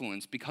the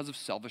influence because of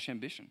selfish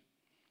ambition.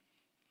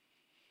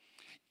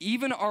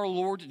 Even our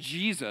Lord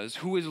Jesus,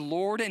 who is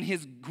Lord and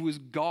who is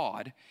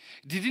God,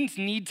 didn't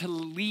need to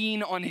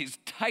lean on his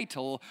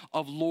title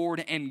of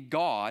Lord and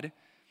God,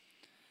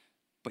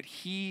 but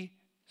he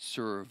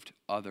served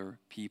other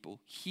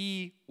people.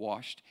 He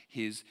washed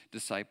his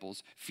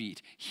disciples'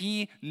 feet.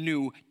 He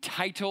knew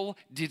title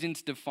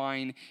didn't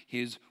define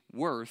his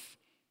worth,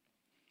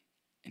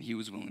 and he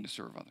was willing to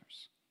serve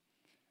others.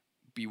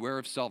 Beware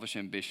of selfish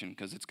ambition,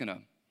 because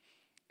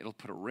it'll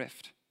put a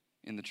rift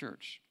in the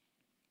church.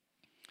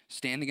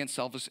 Stand against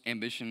selfish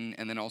ambition,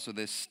 and then also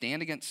this: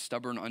 stand against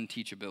stubborn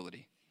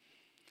unteachability.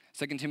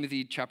 2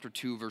 Timothy chapter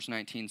 2, verse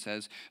 19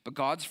 says, "But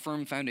God's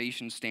firm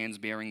foundation stands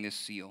bearing this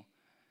seal.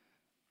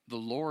 The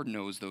Lord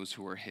knows those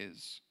who are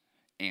his,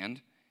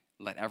 and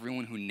let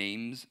everyone who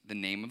names the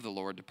name of the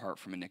Lord depart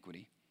from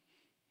iniquity.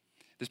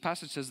 This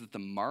passage says that the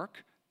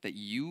mark that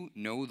you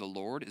know the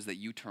Lord is that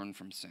you turn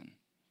from sin.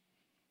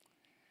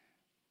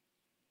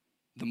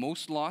 The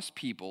most lost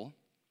people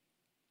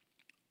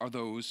are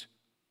those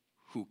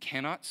who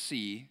cannot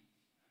see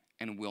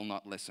and will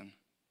not listen.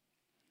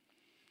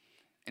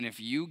 And if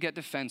you get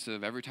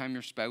defensive every time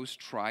your spouse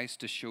tries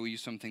to show you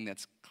something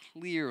that's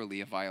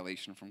clearly a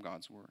violation from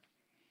God's word,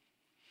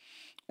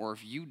 or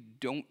if you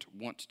don't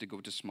want to go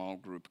to small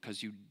group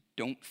because you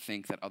don't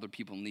think that other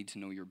people need to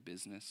know your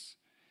business,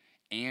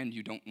 and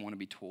you don't want to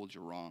be told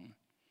you're wrong,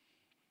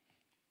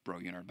 bro,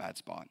 you're in a bad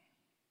spot.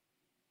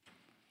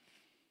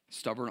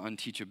 Stubborn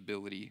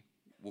unteachability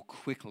will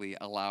quickly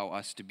allow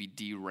us to be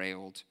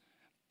derailed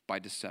by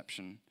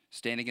deception.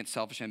 Stand against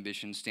selfish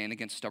ambition, stand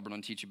against stubborn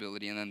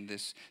unteachability, and then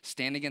this,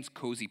 stand against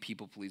cozy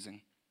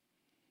people-pleasing.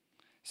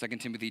 2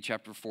 Timothy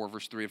chapter 4,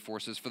 verse 3 and 4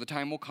 says, "For the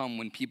time will come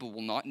when people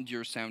will not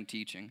endure sound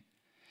teaching,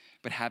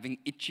 but having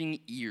itching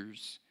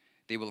ears,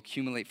 they will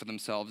accumulate for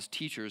themselves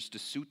teachers to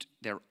suit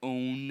their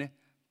own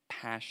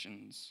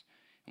passions,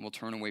 and will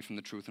turn away from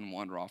the truth and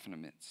wander off in the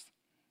midst."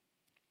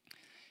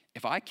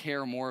 If I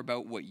care more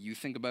about what you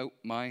think about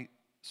my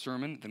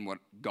sermon than what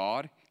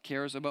God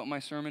cares about my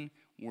sermon,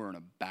 we're in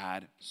a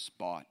bad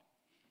spot.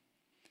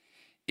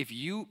 If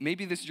you,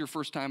 maybe this is your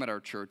first time at our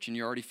church and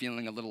you're already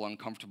feeling a little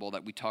uncomfortable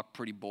that we talk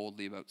pretty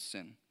boldly about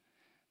sin.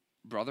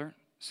 Brother,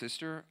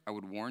 sister, I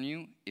would warn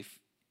you, if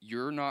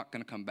you're not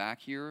going to come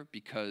back here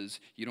because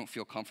you don't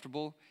feel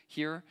comfortable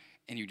here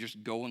and you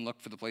just go and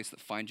look for the place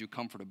that finds you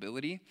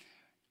comfortability,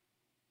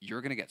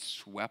 you're going to get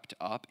swept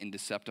up in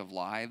deceptive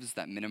lives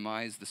that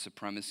minimize the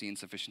supremacy and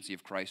sufficiency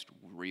of Christ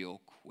real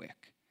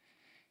quick.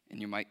 And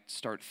you might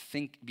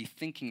be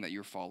thinking that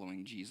you're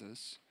following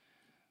Jesus,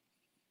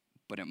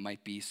 but it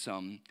might be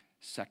some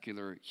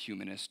secular,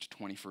 humanist,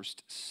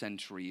 21st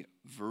century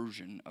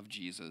version of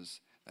Jesus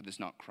that is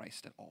not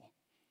Christ at all.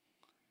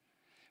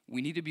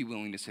 We need to be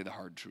willing to say the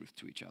hard truth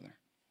to each other.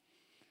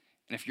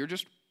 And if you're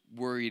just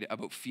worried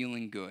about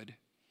feeling good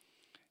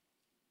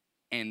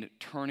and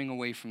turning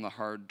away from the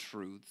hard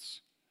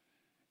truths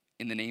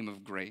in the name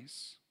of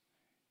grace,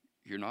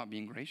 you're not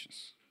being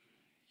gracious.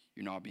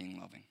 You're not being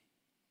loving.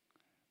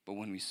 But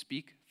when we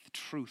speak the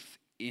truth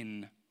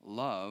in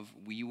love,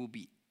 we will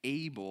be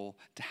able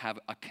to have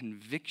a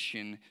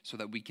conviction so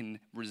that we can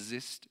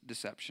resist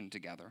deception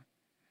together.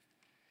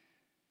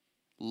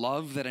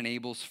 Love that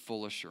enables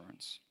full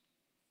assurance.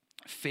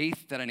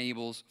 Faith that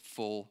enables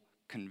full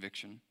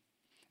conviction.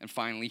 And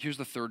finally, here's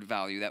the third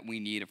value that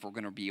we need if we're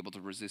going to be able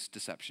to resist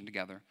deception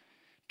together.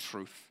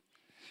 Truth.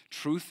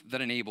 Truth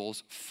that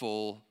enables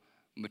full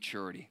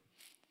maturity.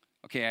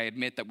 Okay, I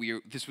admit that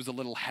this was a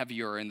little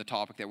heavier in the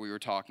topic that we were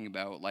talking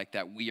about, like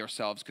that we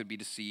ourselves could be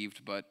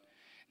deceived, but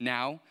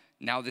now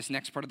this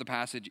next part of the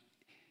passage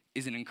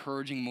is an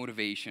encouraging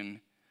motivation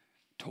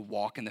to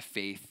walk in the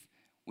faith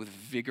with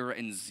vigor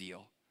and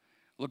zeal.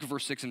 Look at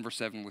verse 6 and verse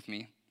 7 with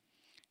me.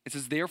 It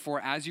says,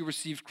 "Therefore, as you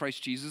received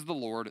Christ Jesus the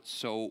Lord,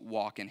 so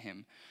walk in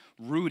him,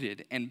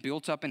 rooted and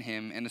built up in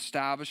him and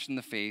established in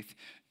the faith,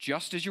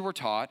 just as you were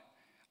taught,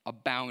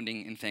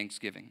 abounding in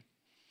thanksgiving."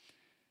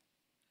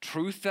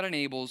 Truth that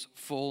enables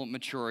full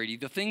maturity.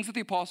 The things that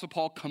the Apostle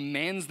Paul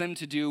commands them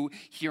to do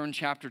here in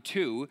chapter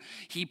 2,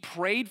 he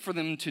prayed for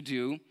them to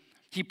do.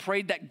 He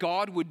prayed that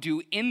God would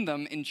do in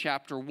them in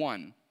chapter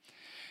 1.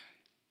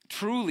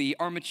 Truly,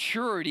 our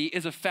maturity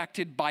is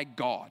affected by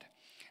God.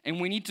 And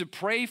we need to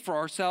pray for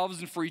ourselves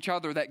and for each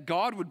other that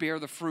God would bear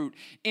the fruit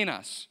in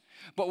us.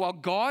 But while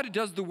God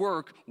does the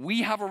work,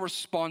 we have a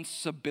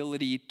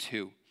responsibility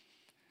too.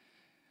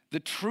 The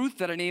truth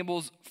that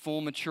enables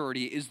full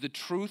maturity is the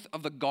truth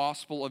of the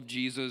gospel of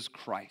Jesus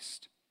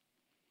Christ.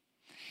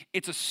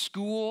 It's a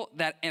school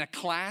and a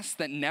class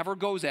that never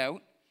goes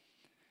out.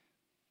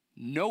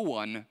 No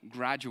one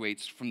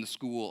graduates from the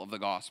school of the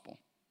gospel.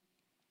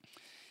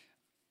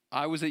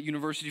 I was at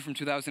university from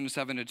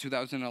 2007 to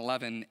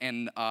 2011,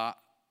 and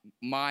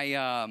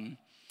my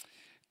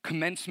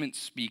commencement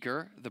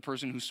speaker, the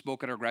person who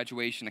spoke at our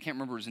graduation, I can't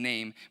remember his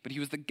name, but he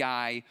was the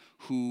guy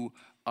who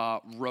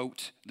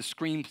wrote the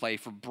screenplay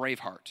for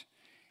Braveheart.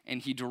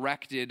 And he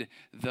directed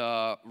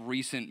the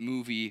recent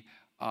movie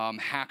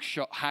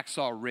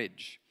Hacksaw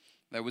Ridge.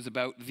 That was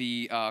about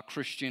the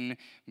Christian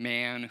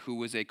man who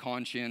was a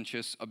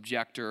conscientious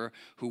objector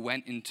who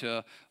went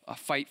into a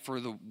fight for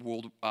the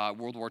World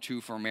War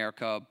II for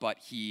America, but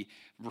he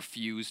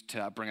refused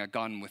to bring a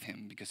gun with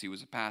him because he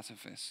was a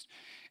pacifist.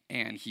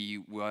 And he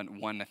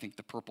won, I think,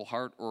 the Purple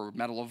Heart or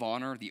Medal of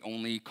Honor. The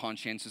only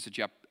conscientious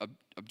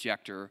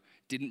objector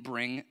didn't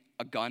bring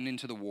a gun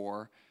into the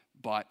war,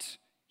 but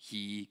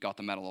he got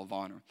the Medal of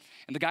Honor.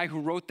 And the guy who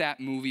wrote that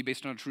movie,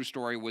 based on a true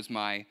story, was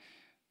my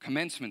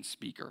commencement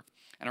speaker.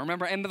 And I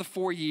remember end of the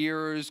 4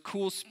 years,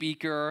 cool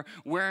speaker,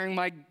 wearing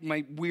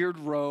my weird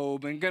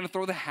robe and going to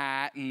throw the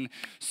hat and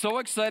so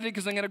excited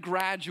because I'm going to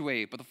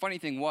graduate. But the funny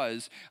thing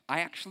was, I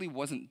actually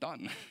wasn't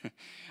done.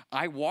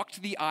 I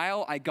walked the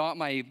aisle, I got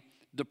my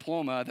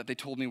diploma that they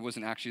told me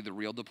wasn't actually the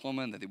real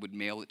diploma and that they would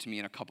mail it to me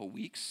in a couple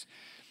weeks.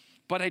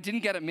 But I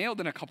didn't get it mailed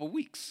in a couple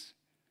weeks.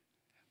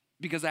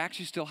 because I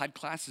actually still had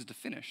classes to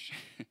finish.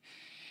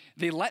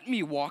 They let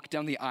me walk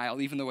down the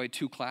aisle even though I had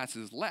 2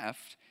 classes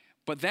left.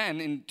 But then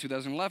in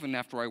 2011,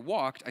 after I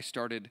walked, I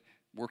started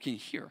working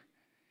here.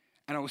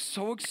 And I was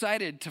so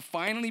excited to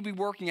finally be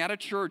working at a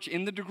church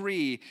in the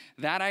degree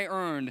that I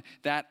earned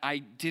that I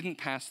didn't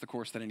pass the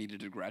course that I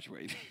needed to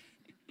graduate.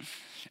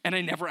 And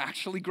I never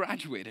actually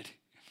graduated.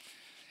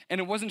 And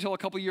it wasn't until a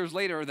couple years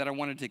later that I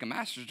wanted to take a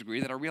master's degree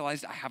that I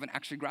realized I haven't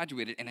actually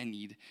graduated and I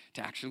need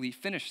to actually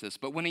finish this.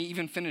 But when I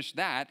even finished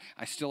that,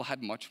 I still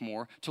had much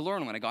more to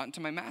learn when I got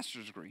into my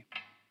master's degree.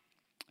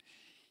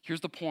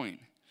 Here's the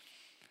point.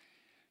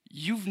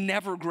 You've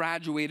never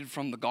graduated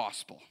from the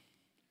gospel.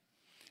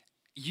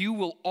 You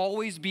will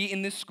always be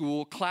in this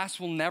school. Class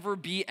will never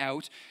be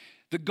out.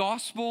 The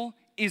gospel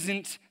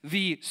isn't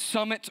the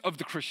summit of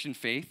the Christian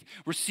faith.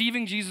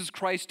 Receiving Jesus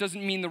Christ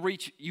doesn't mean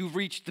you've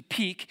reached the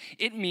peak.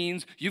 It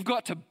means you've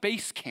got to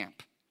base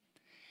camp.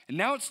 And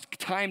now it's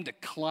time to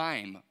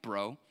climb,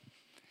 bro.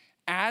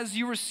 As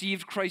you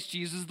received Christ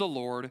Jesus the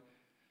Lord,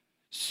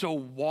 so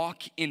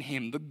walk in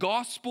him. The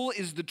gospel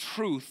is the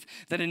truth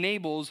that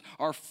enables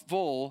our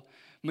full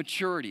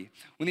maturity.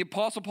 When the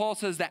Apostle Paul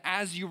says that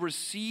as you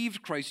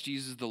received Christ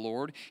Jesus the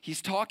Lord,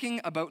 he's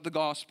talking about the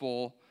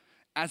gospel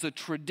as a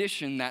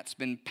tradition that's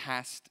been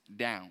passed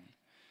down.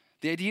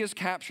 The idea is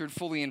captured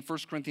fully in 1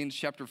 Corinthians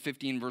chapter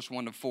 15, verse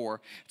 1-4.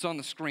 It's on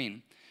the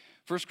screen.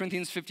 1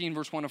 Corinthians 15,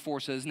 verse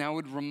 1-4 says, "Now I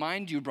would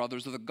remind you,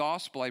 brothers, of the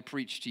gospel I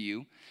preached to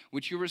you,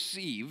 which you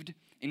received,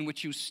 in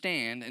which you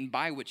stand, and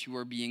by which you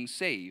are being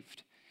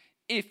saved,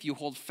 if you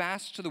hold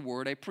fast to the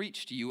word I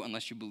preached to you,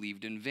 unless you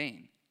believed in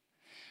vain.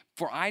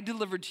 For I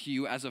delivered to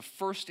you as of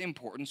first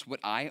importance what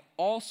I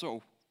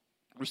also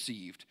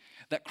received,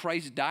 that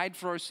Christ died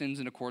for our sins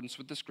in accordance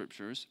with the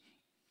scriptures,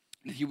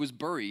 that he was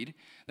buried,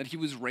 that he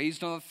was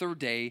raised on the 3rd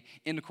day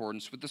in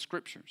accordance with the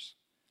scriptures."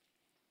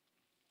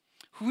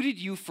 Who did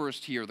you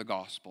first hear the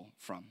gospel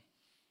from?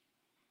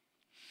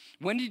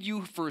 When did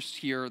you first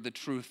hear the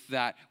truth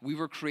that we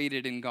were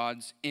created in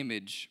God's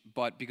image,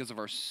 but because of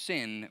our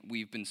sin,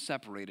 we've been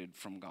separated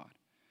from God?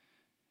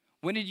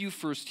 When did you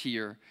first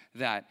hear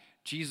that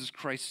Jesus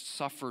Christ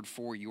suffered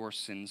for your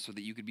sins so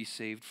that you could be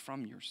saved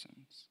from your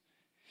sins?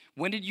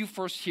 When did you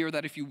first hear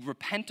that if you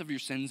repent of your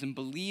sins and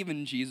believe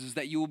in Jesus,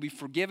 that you will be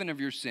forgiven of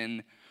your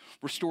sin,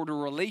 restored a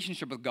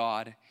relationship with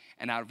God,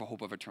 and out of a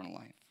hope of eternal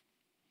life?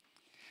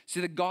 See,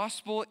 the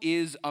gospel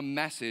is a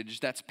message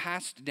that's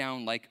passed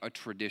down like a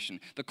tradition.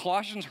 The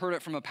Colossians heard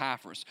it from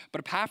Epaphras, but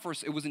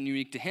Epaphras, it wasn't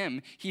unique to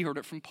him. He heard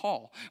it from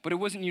Paul. But it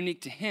wasn't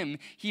unique to him.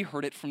 He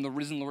heard it from the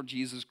risen Lord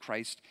Jesus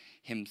Christ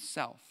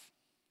himself.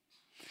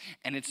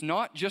 And it's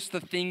not just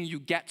the thing you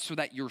get so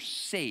that you're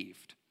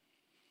saved.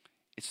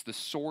 It's the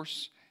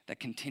source that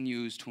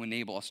continues to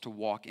enable us to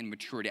walk in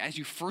maturity. As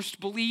you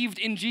first believed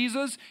in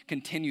Jesus,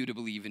 continue to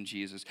believe in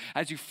Jesus.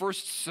 As you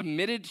first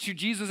submitted to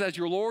Jesus as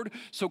your Lord,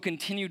 so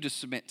continue to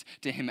submit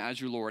to him as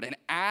your Lord. And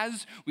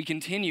as we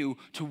continue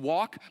to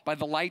walk by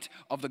the light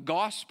of the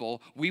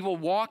gospel, we will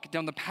walk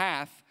down the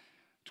path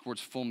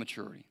towards full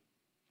maturity.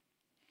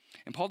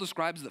 And Paul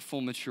describes that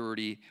full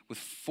maturity with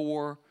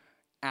 4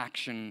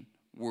 action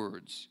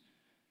words.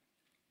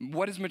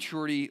 What does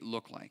maturity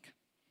look like?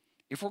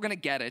 If we're going to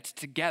get it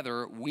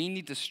together, we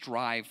need to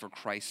strive for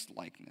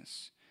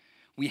Christ-likeness.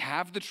 We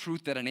have the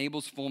truth that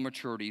enables full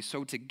maturity,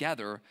 so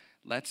together,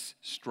 let's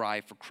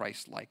strive for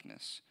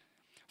Christ-likeness.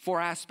 4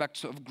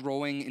 aspects of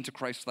growing into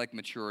Christ-like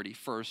maturity.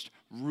 First,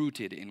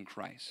 rooted in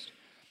Christ.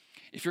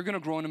 If you're going to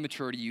grow into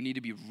maturity, you need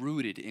to be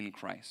rooted in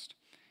Christ,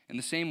 in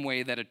the same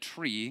way that a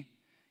tree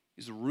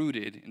is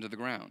rooted into the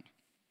ground.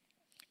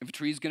 If a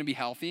tree is going to be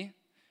healthy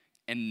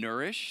and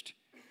nourished,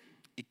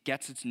 it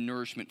gets its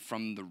nourishment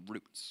from the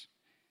roots.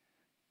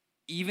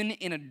 Even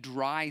in a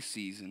dry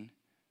season,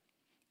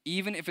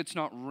 even if it's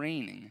not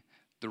raining,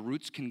 the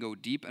roots can go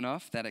deep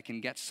enough that it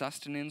can get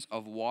sustenance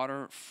of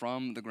water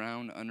from the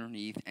ground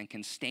underneath and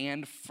can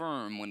stand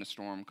firm when a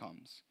storm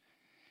comes.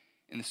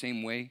 In the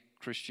same way,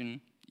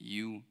 Christian,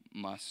 you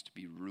must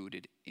be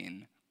rooted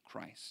in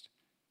Christ.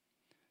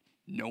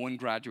 No one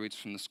graduates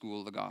from the school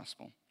of the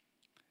gospel.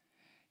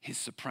 His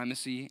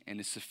supremacy and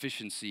his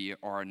sufficiency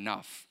are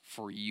enough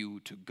for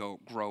you to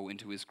grow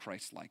into his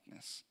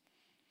Christ-likeness.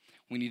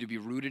 We need to be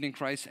rooted in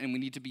Christ, and we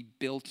need to be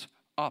built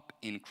up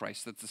in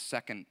Christ. That's the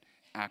second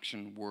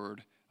action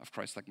word of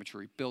Christ-like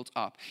maturity, built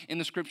up. In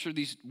the scripture,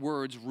 these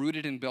words,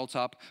 rooted and built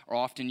up, are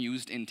often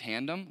used in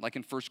tandem, like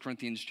in 1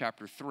 Corinthians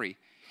chapter 3.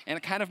 And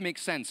it kind of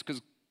makes sense,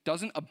 because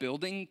doesn't a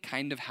building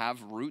kind of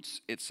have roots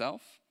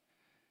itself?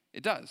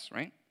 It does,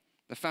 right?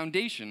 The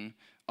foundation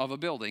of a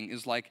building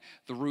is like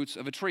the roots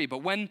of a tree.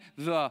 But when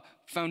the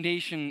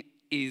foundation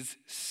is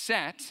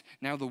set,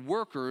 now the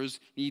workers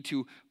need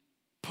to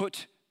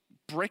put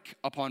brick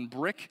upon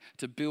brick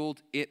to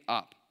build it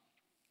up.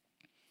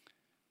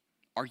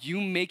 Are you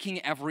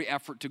making every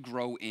effort to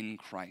grow in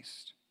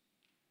Christ?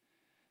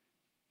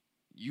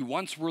 You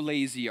once were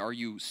lazy, are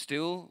you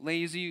still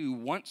lazy? You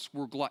once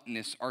were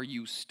gluttonous, are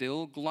you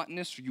still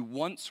gluttonous? You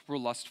once were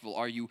lustful,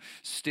 are you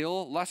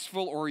still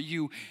lustful? Or are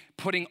you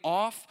putting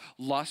off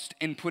lust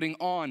and putting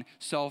on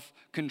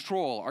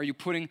self-control? Are you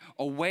putting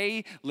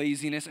away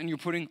laziness and you're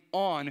putting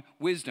on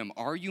wisdom?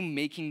 Are you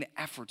making the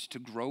efforts to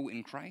grow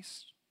in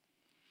Christ?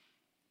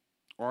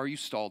 Or are you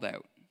stalled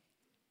out?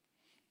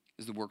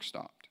 Is the work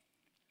stopped?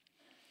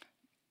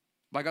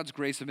 By God's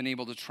grace, I've been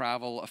able to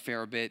travel a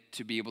fair bit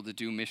to be able to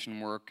do mission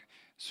work,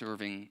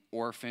 serving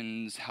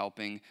orphans,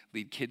 helping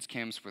lead kids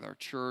camps with our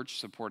church,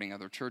 supporting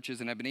other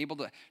churches, and I've been able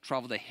to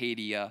travel to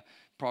Haiti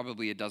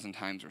probably a dozen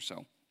times or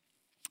so.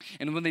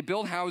 And when they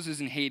build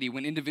houses in Haiti,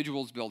 when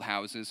individuals build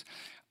houses,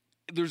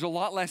 there's a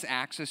lot less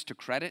access to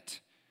credit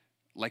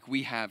like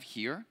we have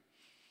here,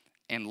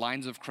 and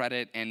lines of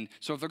credit, and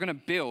so if they're gonna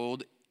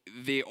build,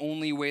 the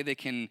only way they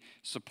can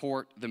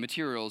support the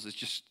materials is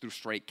just through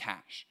straight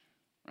cash,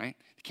 right?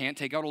 They can't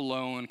take out a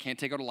loan, can't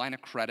take out a line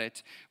of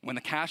credit. When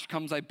the cash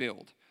comes, I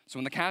build. So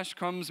when the cash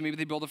comes, maybe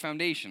they build a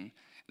foundation.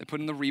 They put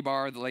in the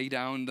rebar, they lay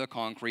down the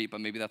concrete, but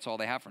maybe that's all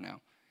they have for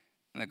now.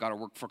 And they've got to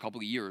work for a couple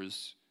of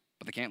years,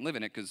 but they can't live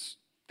in it because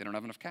they don't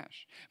have enough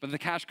cash. But the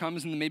cash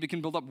comes and they maybe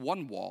can build up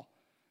one wall,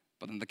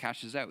 but then the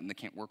cash is out and they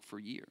can't work for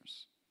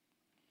years.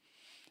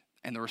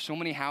 And there are so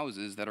many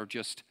houses that are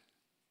just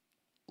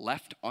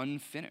left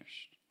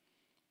unfinished.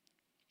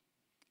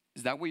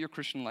 Is that what your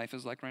Christian life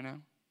is like right now?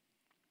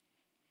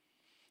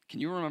 Can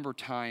you remember a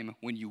time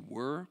when you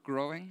were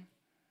growing,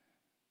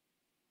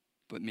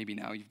 but maybe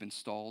now you've been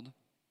stalled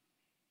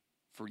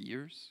for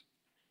years?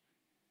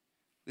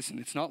 Listen,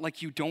 it's not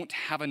like you don't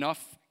have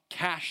enough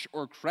cash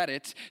or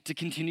credit to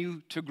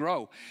continue to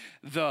grow.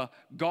 The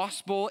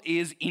gospel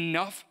is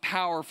enough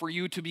power for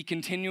you to be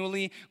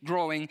continually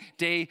growing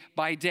day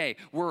by day.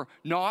 We're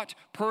not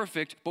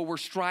perfect, but we're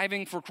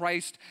striving for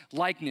Christ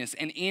likeness.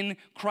 And in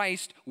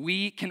Christ,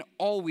 we can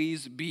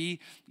always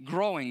be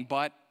growing.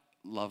 But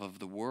love of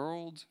the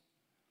world,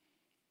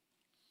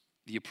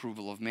 the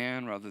approval of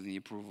man rather than the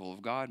approval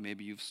of God,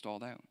 maybe you've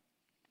stalled out.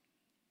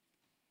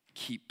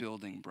 Keep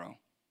building, bro.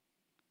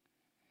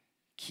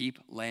 Keep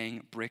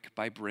laying brick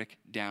by brick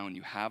down.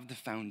 You have the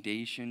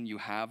foundation, you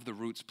have the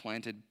roots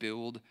planted,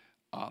 build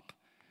up.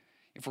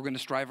 If we're going to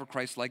strive for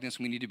Christ likeness,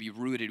 we need to be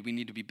rooted, we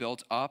need to be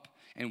built up,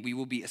 and we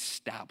will be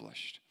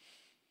established.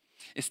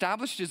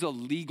 Established is a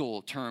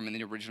legal term in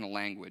the original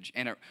language,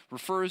 and it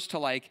refers to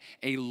like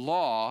a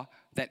law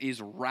that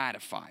is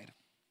ratified.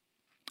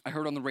 I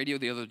heard on the radio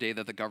the other day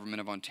that the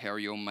government of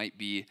Ontario might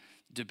be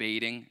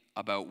debating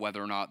about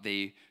whether or not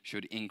they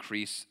should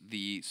increase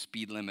the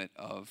speed limit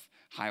of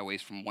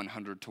highways from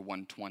 100 to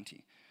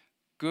 120.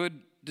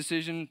 Good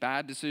decision,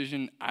 bad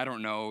decision, I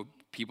don't know.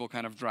 People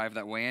kind of drive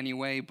that way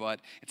anyway, but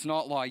it's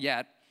not law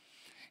yet.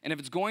 And if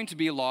it's going to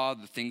be a law,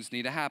 the things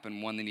need to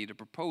happen. One, they need to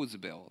propose a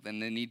bill. Then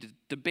they need to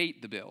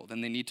debate the bill.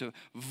 Then they need to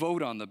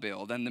vote on the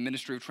bill. Then the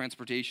Ministry of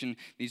Transportation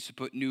needs to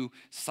put new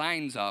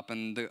signs up,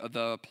 and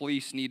the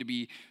police need to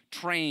be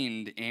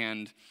trained.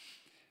 And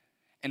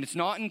it's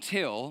not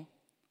until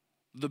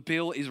the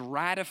bill is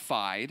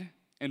ratified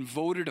and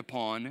voted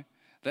upon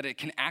that it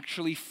can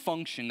actually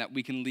function, that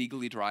we can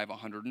legally drive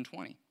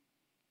 120.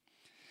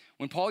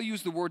 When Paul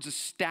used the words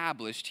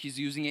established, he's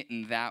using it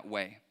in that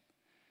way.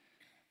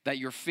 That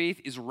your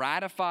faith is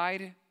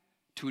ratified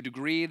to a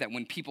degree that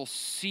when people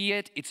see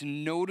it, it's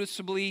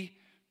noticeably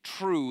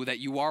true that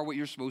you are what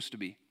you're supposed to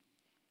be.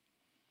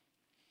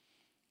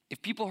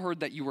 If people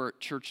heard that you were at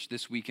church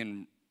this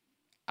weekend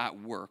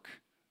at work,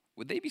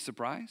 would they be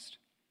surprised?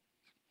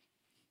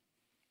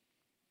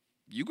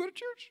 You go to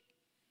church?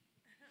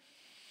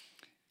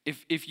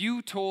 If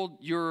you told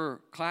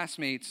your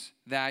classmates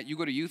that you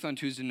go to youth on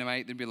Tuesday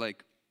night, they'd be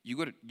like, you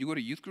go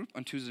to youth group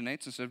on Tuesday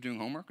nights instead of doing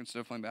homework, instead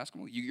of playing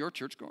basketball? You're a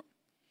churchgoer.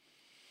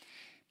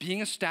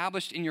 Being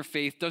established in your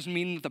faith doesn't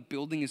mean that the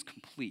building is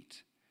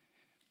complete,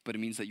 but it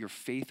means that your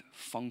faith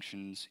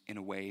functions in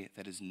a way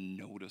that is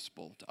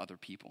noticeable to other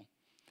people.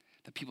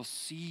 That people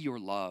see your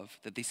love,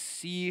 that they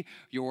see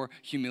your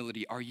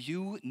humility. Are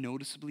you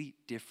noticeably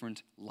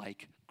different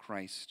like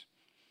Christ?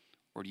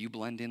 Or do you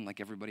blend in like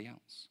everybody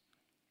else?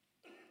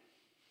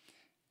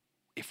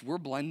 If we're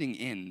blending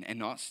in and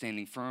not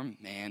standing firm,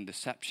 man,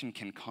 deception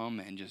can come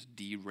and just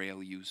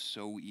derail you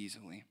so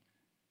easily.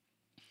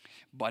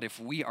 But if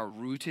we are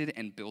rooted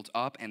and built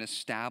up and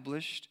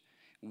established,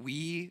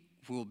 we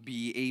will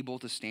be able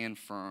to stand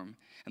firm.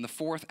 And the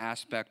fourth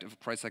aspect of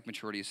Christ-like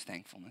maturity is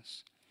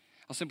thankfulness.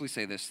 I'll simply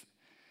say this.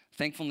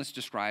 Thankfulness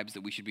describes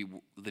that we should be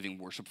living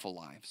worshipful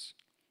lives.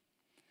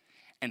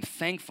 And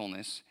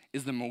thankfulness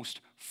is the most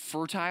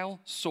fertile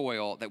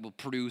soil that will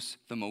produce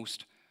the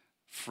most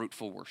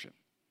fruitful worship.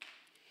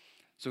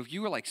 So if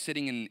you were like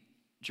sitting in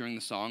during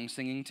the song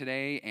singing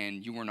today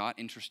and you were not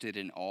interested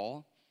in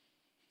all,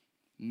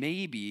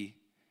 maybe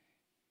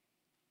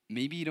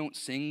you don't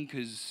sing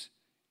because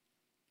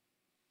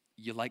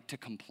you like to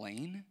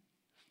complain.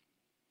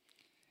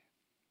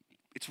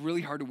 It's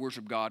really hard to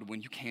worship God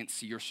when you can't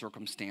see your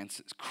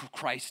circumstances,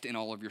 Christ in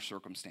all of your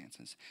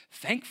circumstances.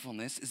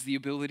 Thankfulness is the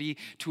ability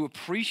to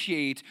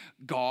appreciate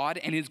God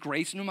and his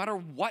grace no matter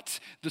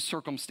what the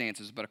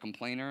circumstances. But a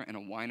complainer and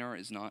a whiner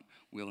is not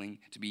willing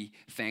to be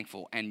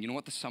thankful. And you know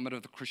what the summit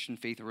of the Christian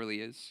faith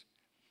really is?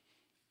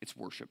 It's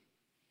worship.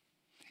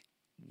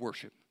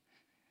 Worship.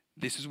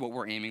 This is what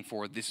we're aiming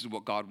for. This is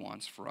what God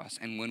wants for us.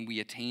 And when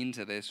we attain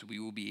to this, we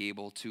will be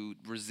able to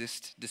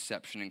resist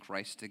deception in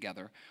Christ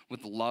together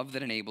with love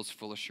that enables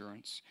full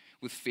assurance,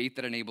 with faith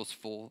that enables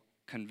full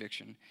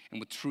conviction, and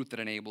with truth that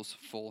enables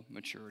full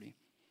maturity.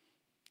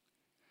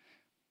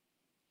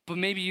 But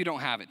maybe you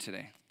don't have it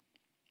today.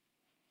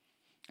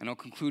 And I'll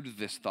conclude with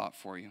this thought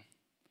for you.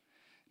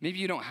 Maybe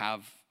you don't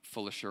have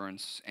full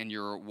assurance and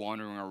you're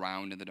wandering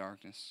around in the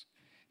darkness.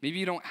 Maybe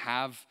you don't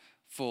have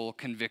full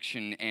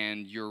conviction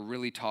and you're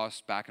really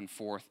tossed back and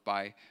forth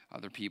by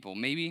other people.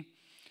 Maybe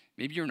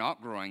you're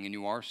not growing and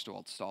you are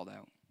stalled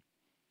out.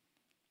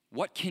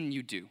 What can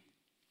you do?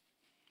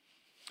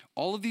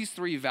 All of these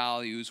three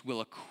values will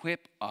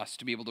equip us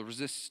to be able to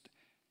resist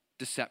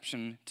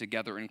deception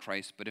together in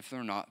Christ, but if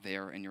they're not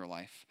there in your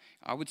life,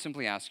 I would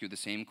simply ask you the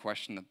same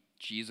question that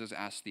Jesus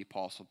asked the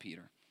Apostle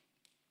Peter.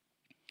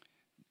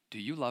 Do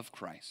you love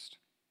Christ?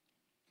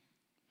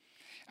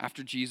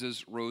 After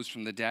Jesus rose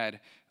from the dead,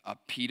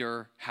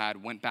 Peter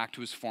went back to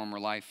his former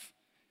life.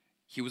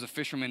 He was a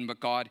fisherman, but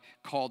God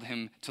called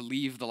him to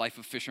leave the life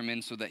of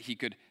fishermen so that he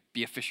could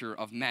be a fisher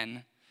of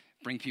men,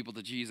 bring people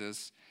to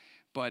Jesus.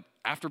 But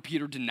after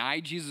Peter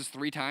denied Jesus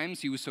 3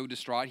 times, he was so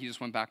distraught, he just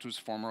went back to his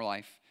former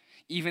life.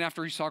 Even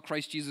after he saw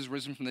Christ Jesus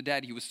risen from the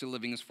dead, he was still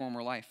living his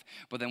former life.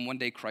 But then one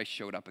day Christ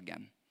showed up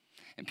again.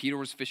 And Peter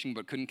was fishing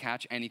but couldn't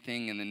catch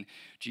anything. And then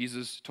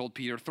Jesus told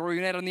Peter, throw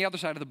your net on the other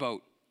side of the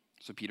boat.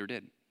 So Peter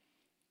did.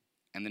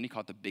 And then he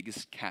caught the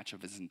biggest catch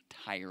of his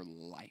entire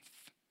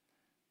life.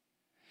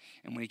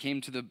 And when he came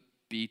to the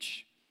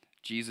beach,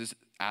 Jesus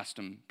asked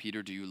him,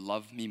 Peter, do you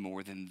love me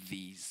more than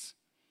these?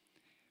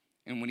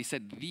 And when he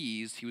said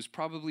these, he was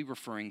probably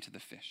referring to the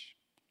fish.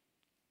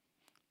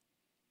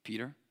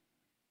 Peter,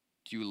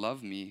 do you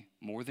love me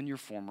more than your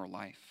former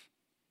life?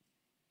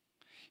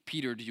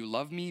 Peter, do you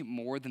love me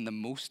more than the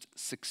most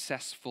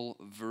successful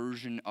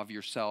version of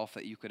yourself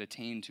that you could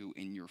attain to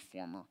in your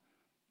former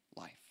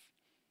life?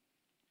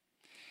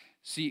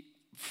 See,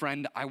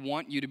 friend, I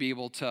want you to be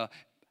able to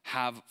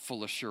have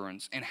full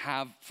assurance and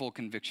have full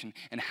conviction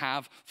and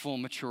have full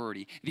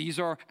maturity. These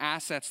are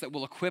assets that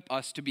will equip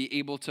us to be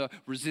able to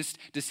resist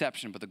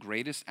deception. But the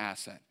greatest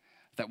asset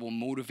that will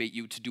motivate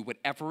you to do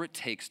whatever it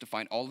takes to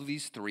find all of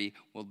these three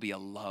will be a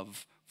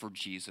love for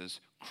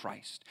Jesus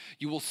Christ.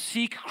 You will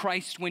seek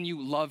Christ when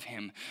you love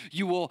him.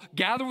 You will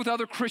gather with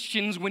other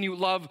Christians when you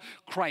love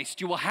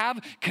Christ. You will have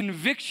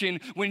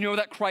conviction when you know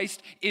that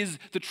Christ is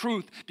the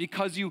truth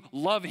because you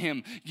love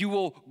him. You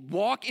will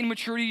walk in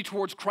maturity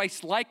towards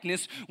Christ's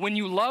likeness when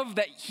you love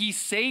that he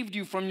saved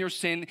you from your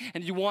sin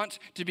and you want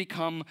to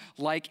become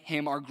like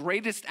him. Our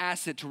greatest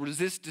asset to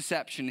resist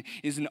deception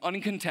is an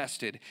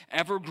uncontested,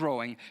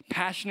 ever-growing,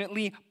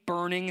 passionately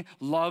burning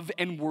love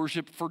and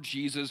worship for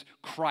Jesus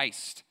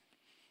Christ.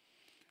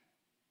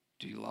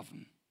 Do you love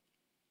him?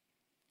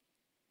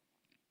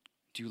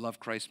 Do you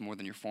love Christ more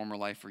than your former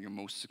life or your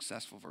most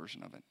successful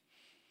version of it?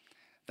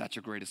 That's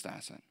your greatest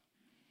asset.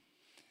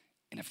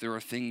 And if there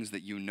are things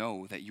that you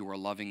know that you are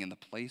loving in the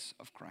place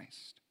of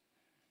Christ,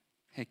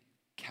 hey,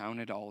 count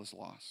it all as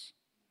loss.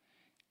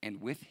 And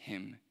with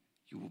him,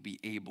 you will be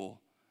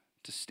able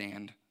to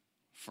stand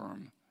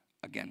firm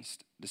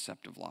against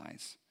deceptive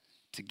lies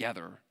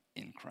together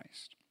in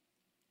Christ.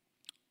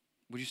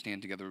 Would you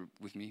stand together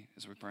with me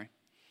as we pray?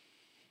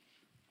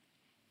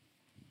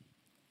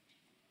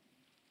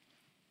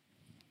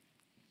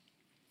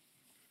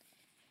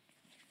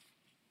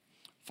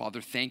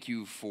 Father, thank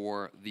you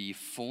for the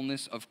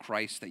fullness of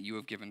Christ that you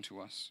have given to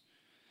us.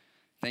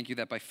 Thank you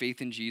that by faith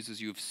in Jesus,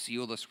 you have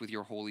sealed us with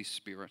your Holy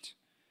Spirit.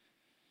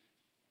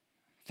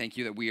 Thank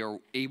you that we are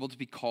able to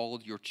be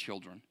called your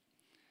children.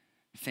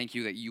 Thank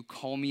you that you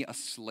call me a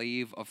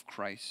slave of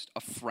Christ,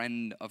 a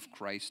friend of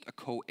Christ, a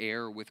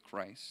co-heir with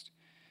Christ.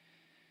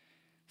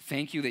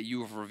 Thank you that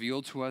you have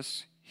revealed to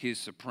us his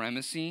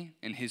supremacy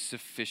and his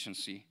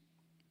sufficiency.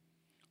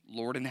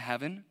 Lord in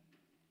heaven,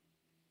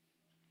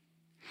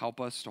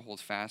 help us to hold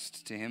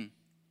fast to him.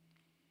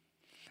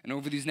 And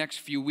over these next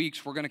few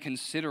weeks, we're going to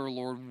consider,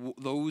 Lord,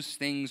 those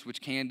things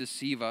which can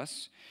deceive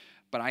us.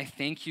 But I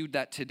thank you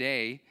that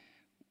today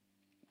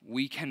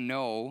we can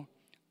know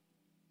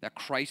that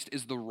Christ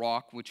is the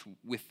rock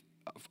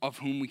of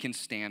whom we can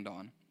stand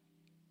on.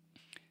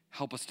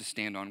 Help us to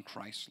stand on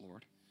Christ,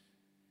 Lord,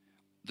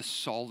 the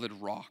solid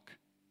rock.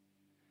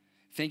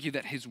 Thank you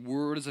that his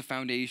word is a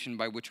foundation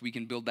by which we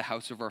can build the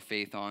house of our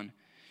faith on.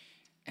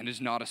 And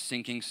is not a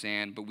sinking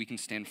sand, but we can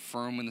stand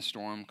firm when the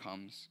storm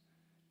comes.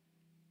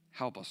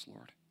 Help us,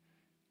 Lord.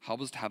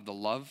 Help us to have the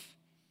love,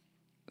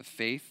 the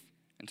faith,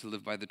 and to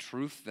live by the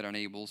truth that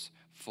enables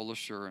full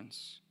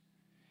assurance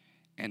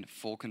and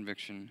full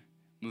conviction,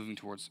 moving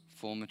towards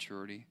full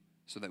maturity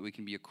so that we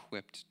can be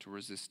equipped to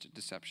resist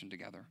deception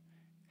together.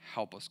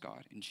 Help us,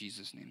 God, in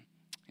Jesus' name.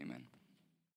 Amen.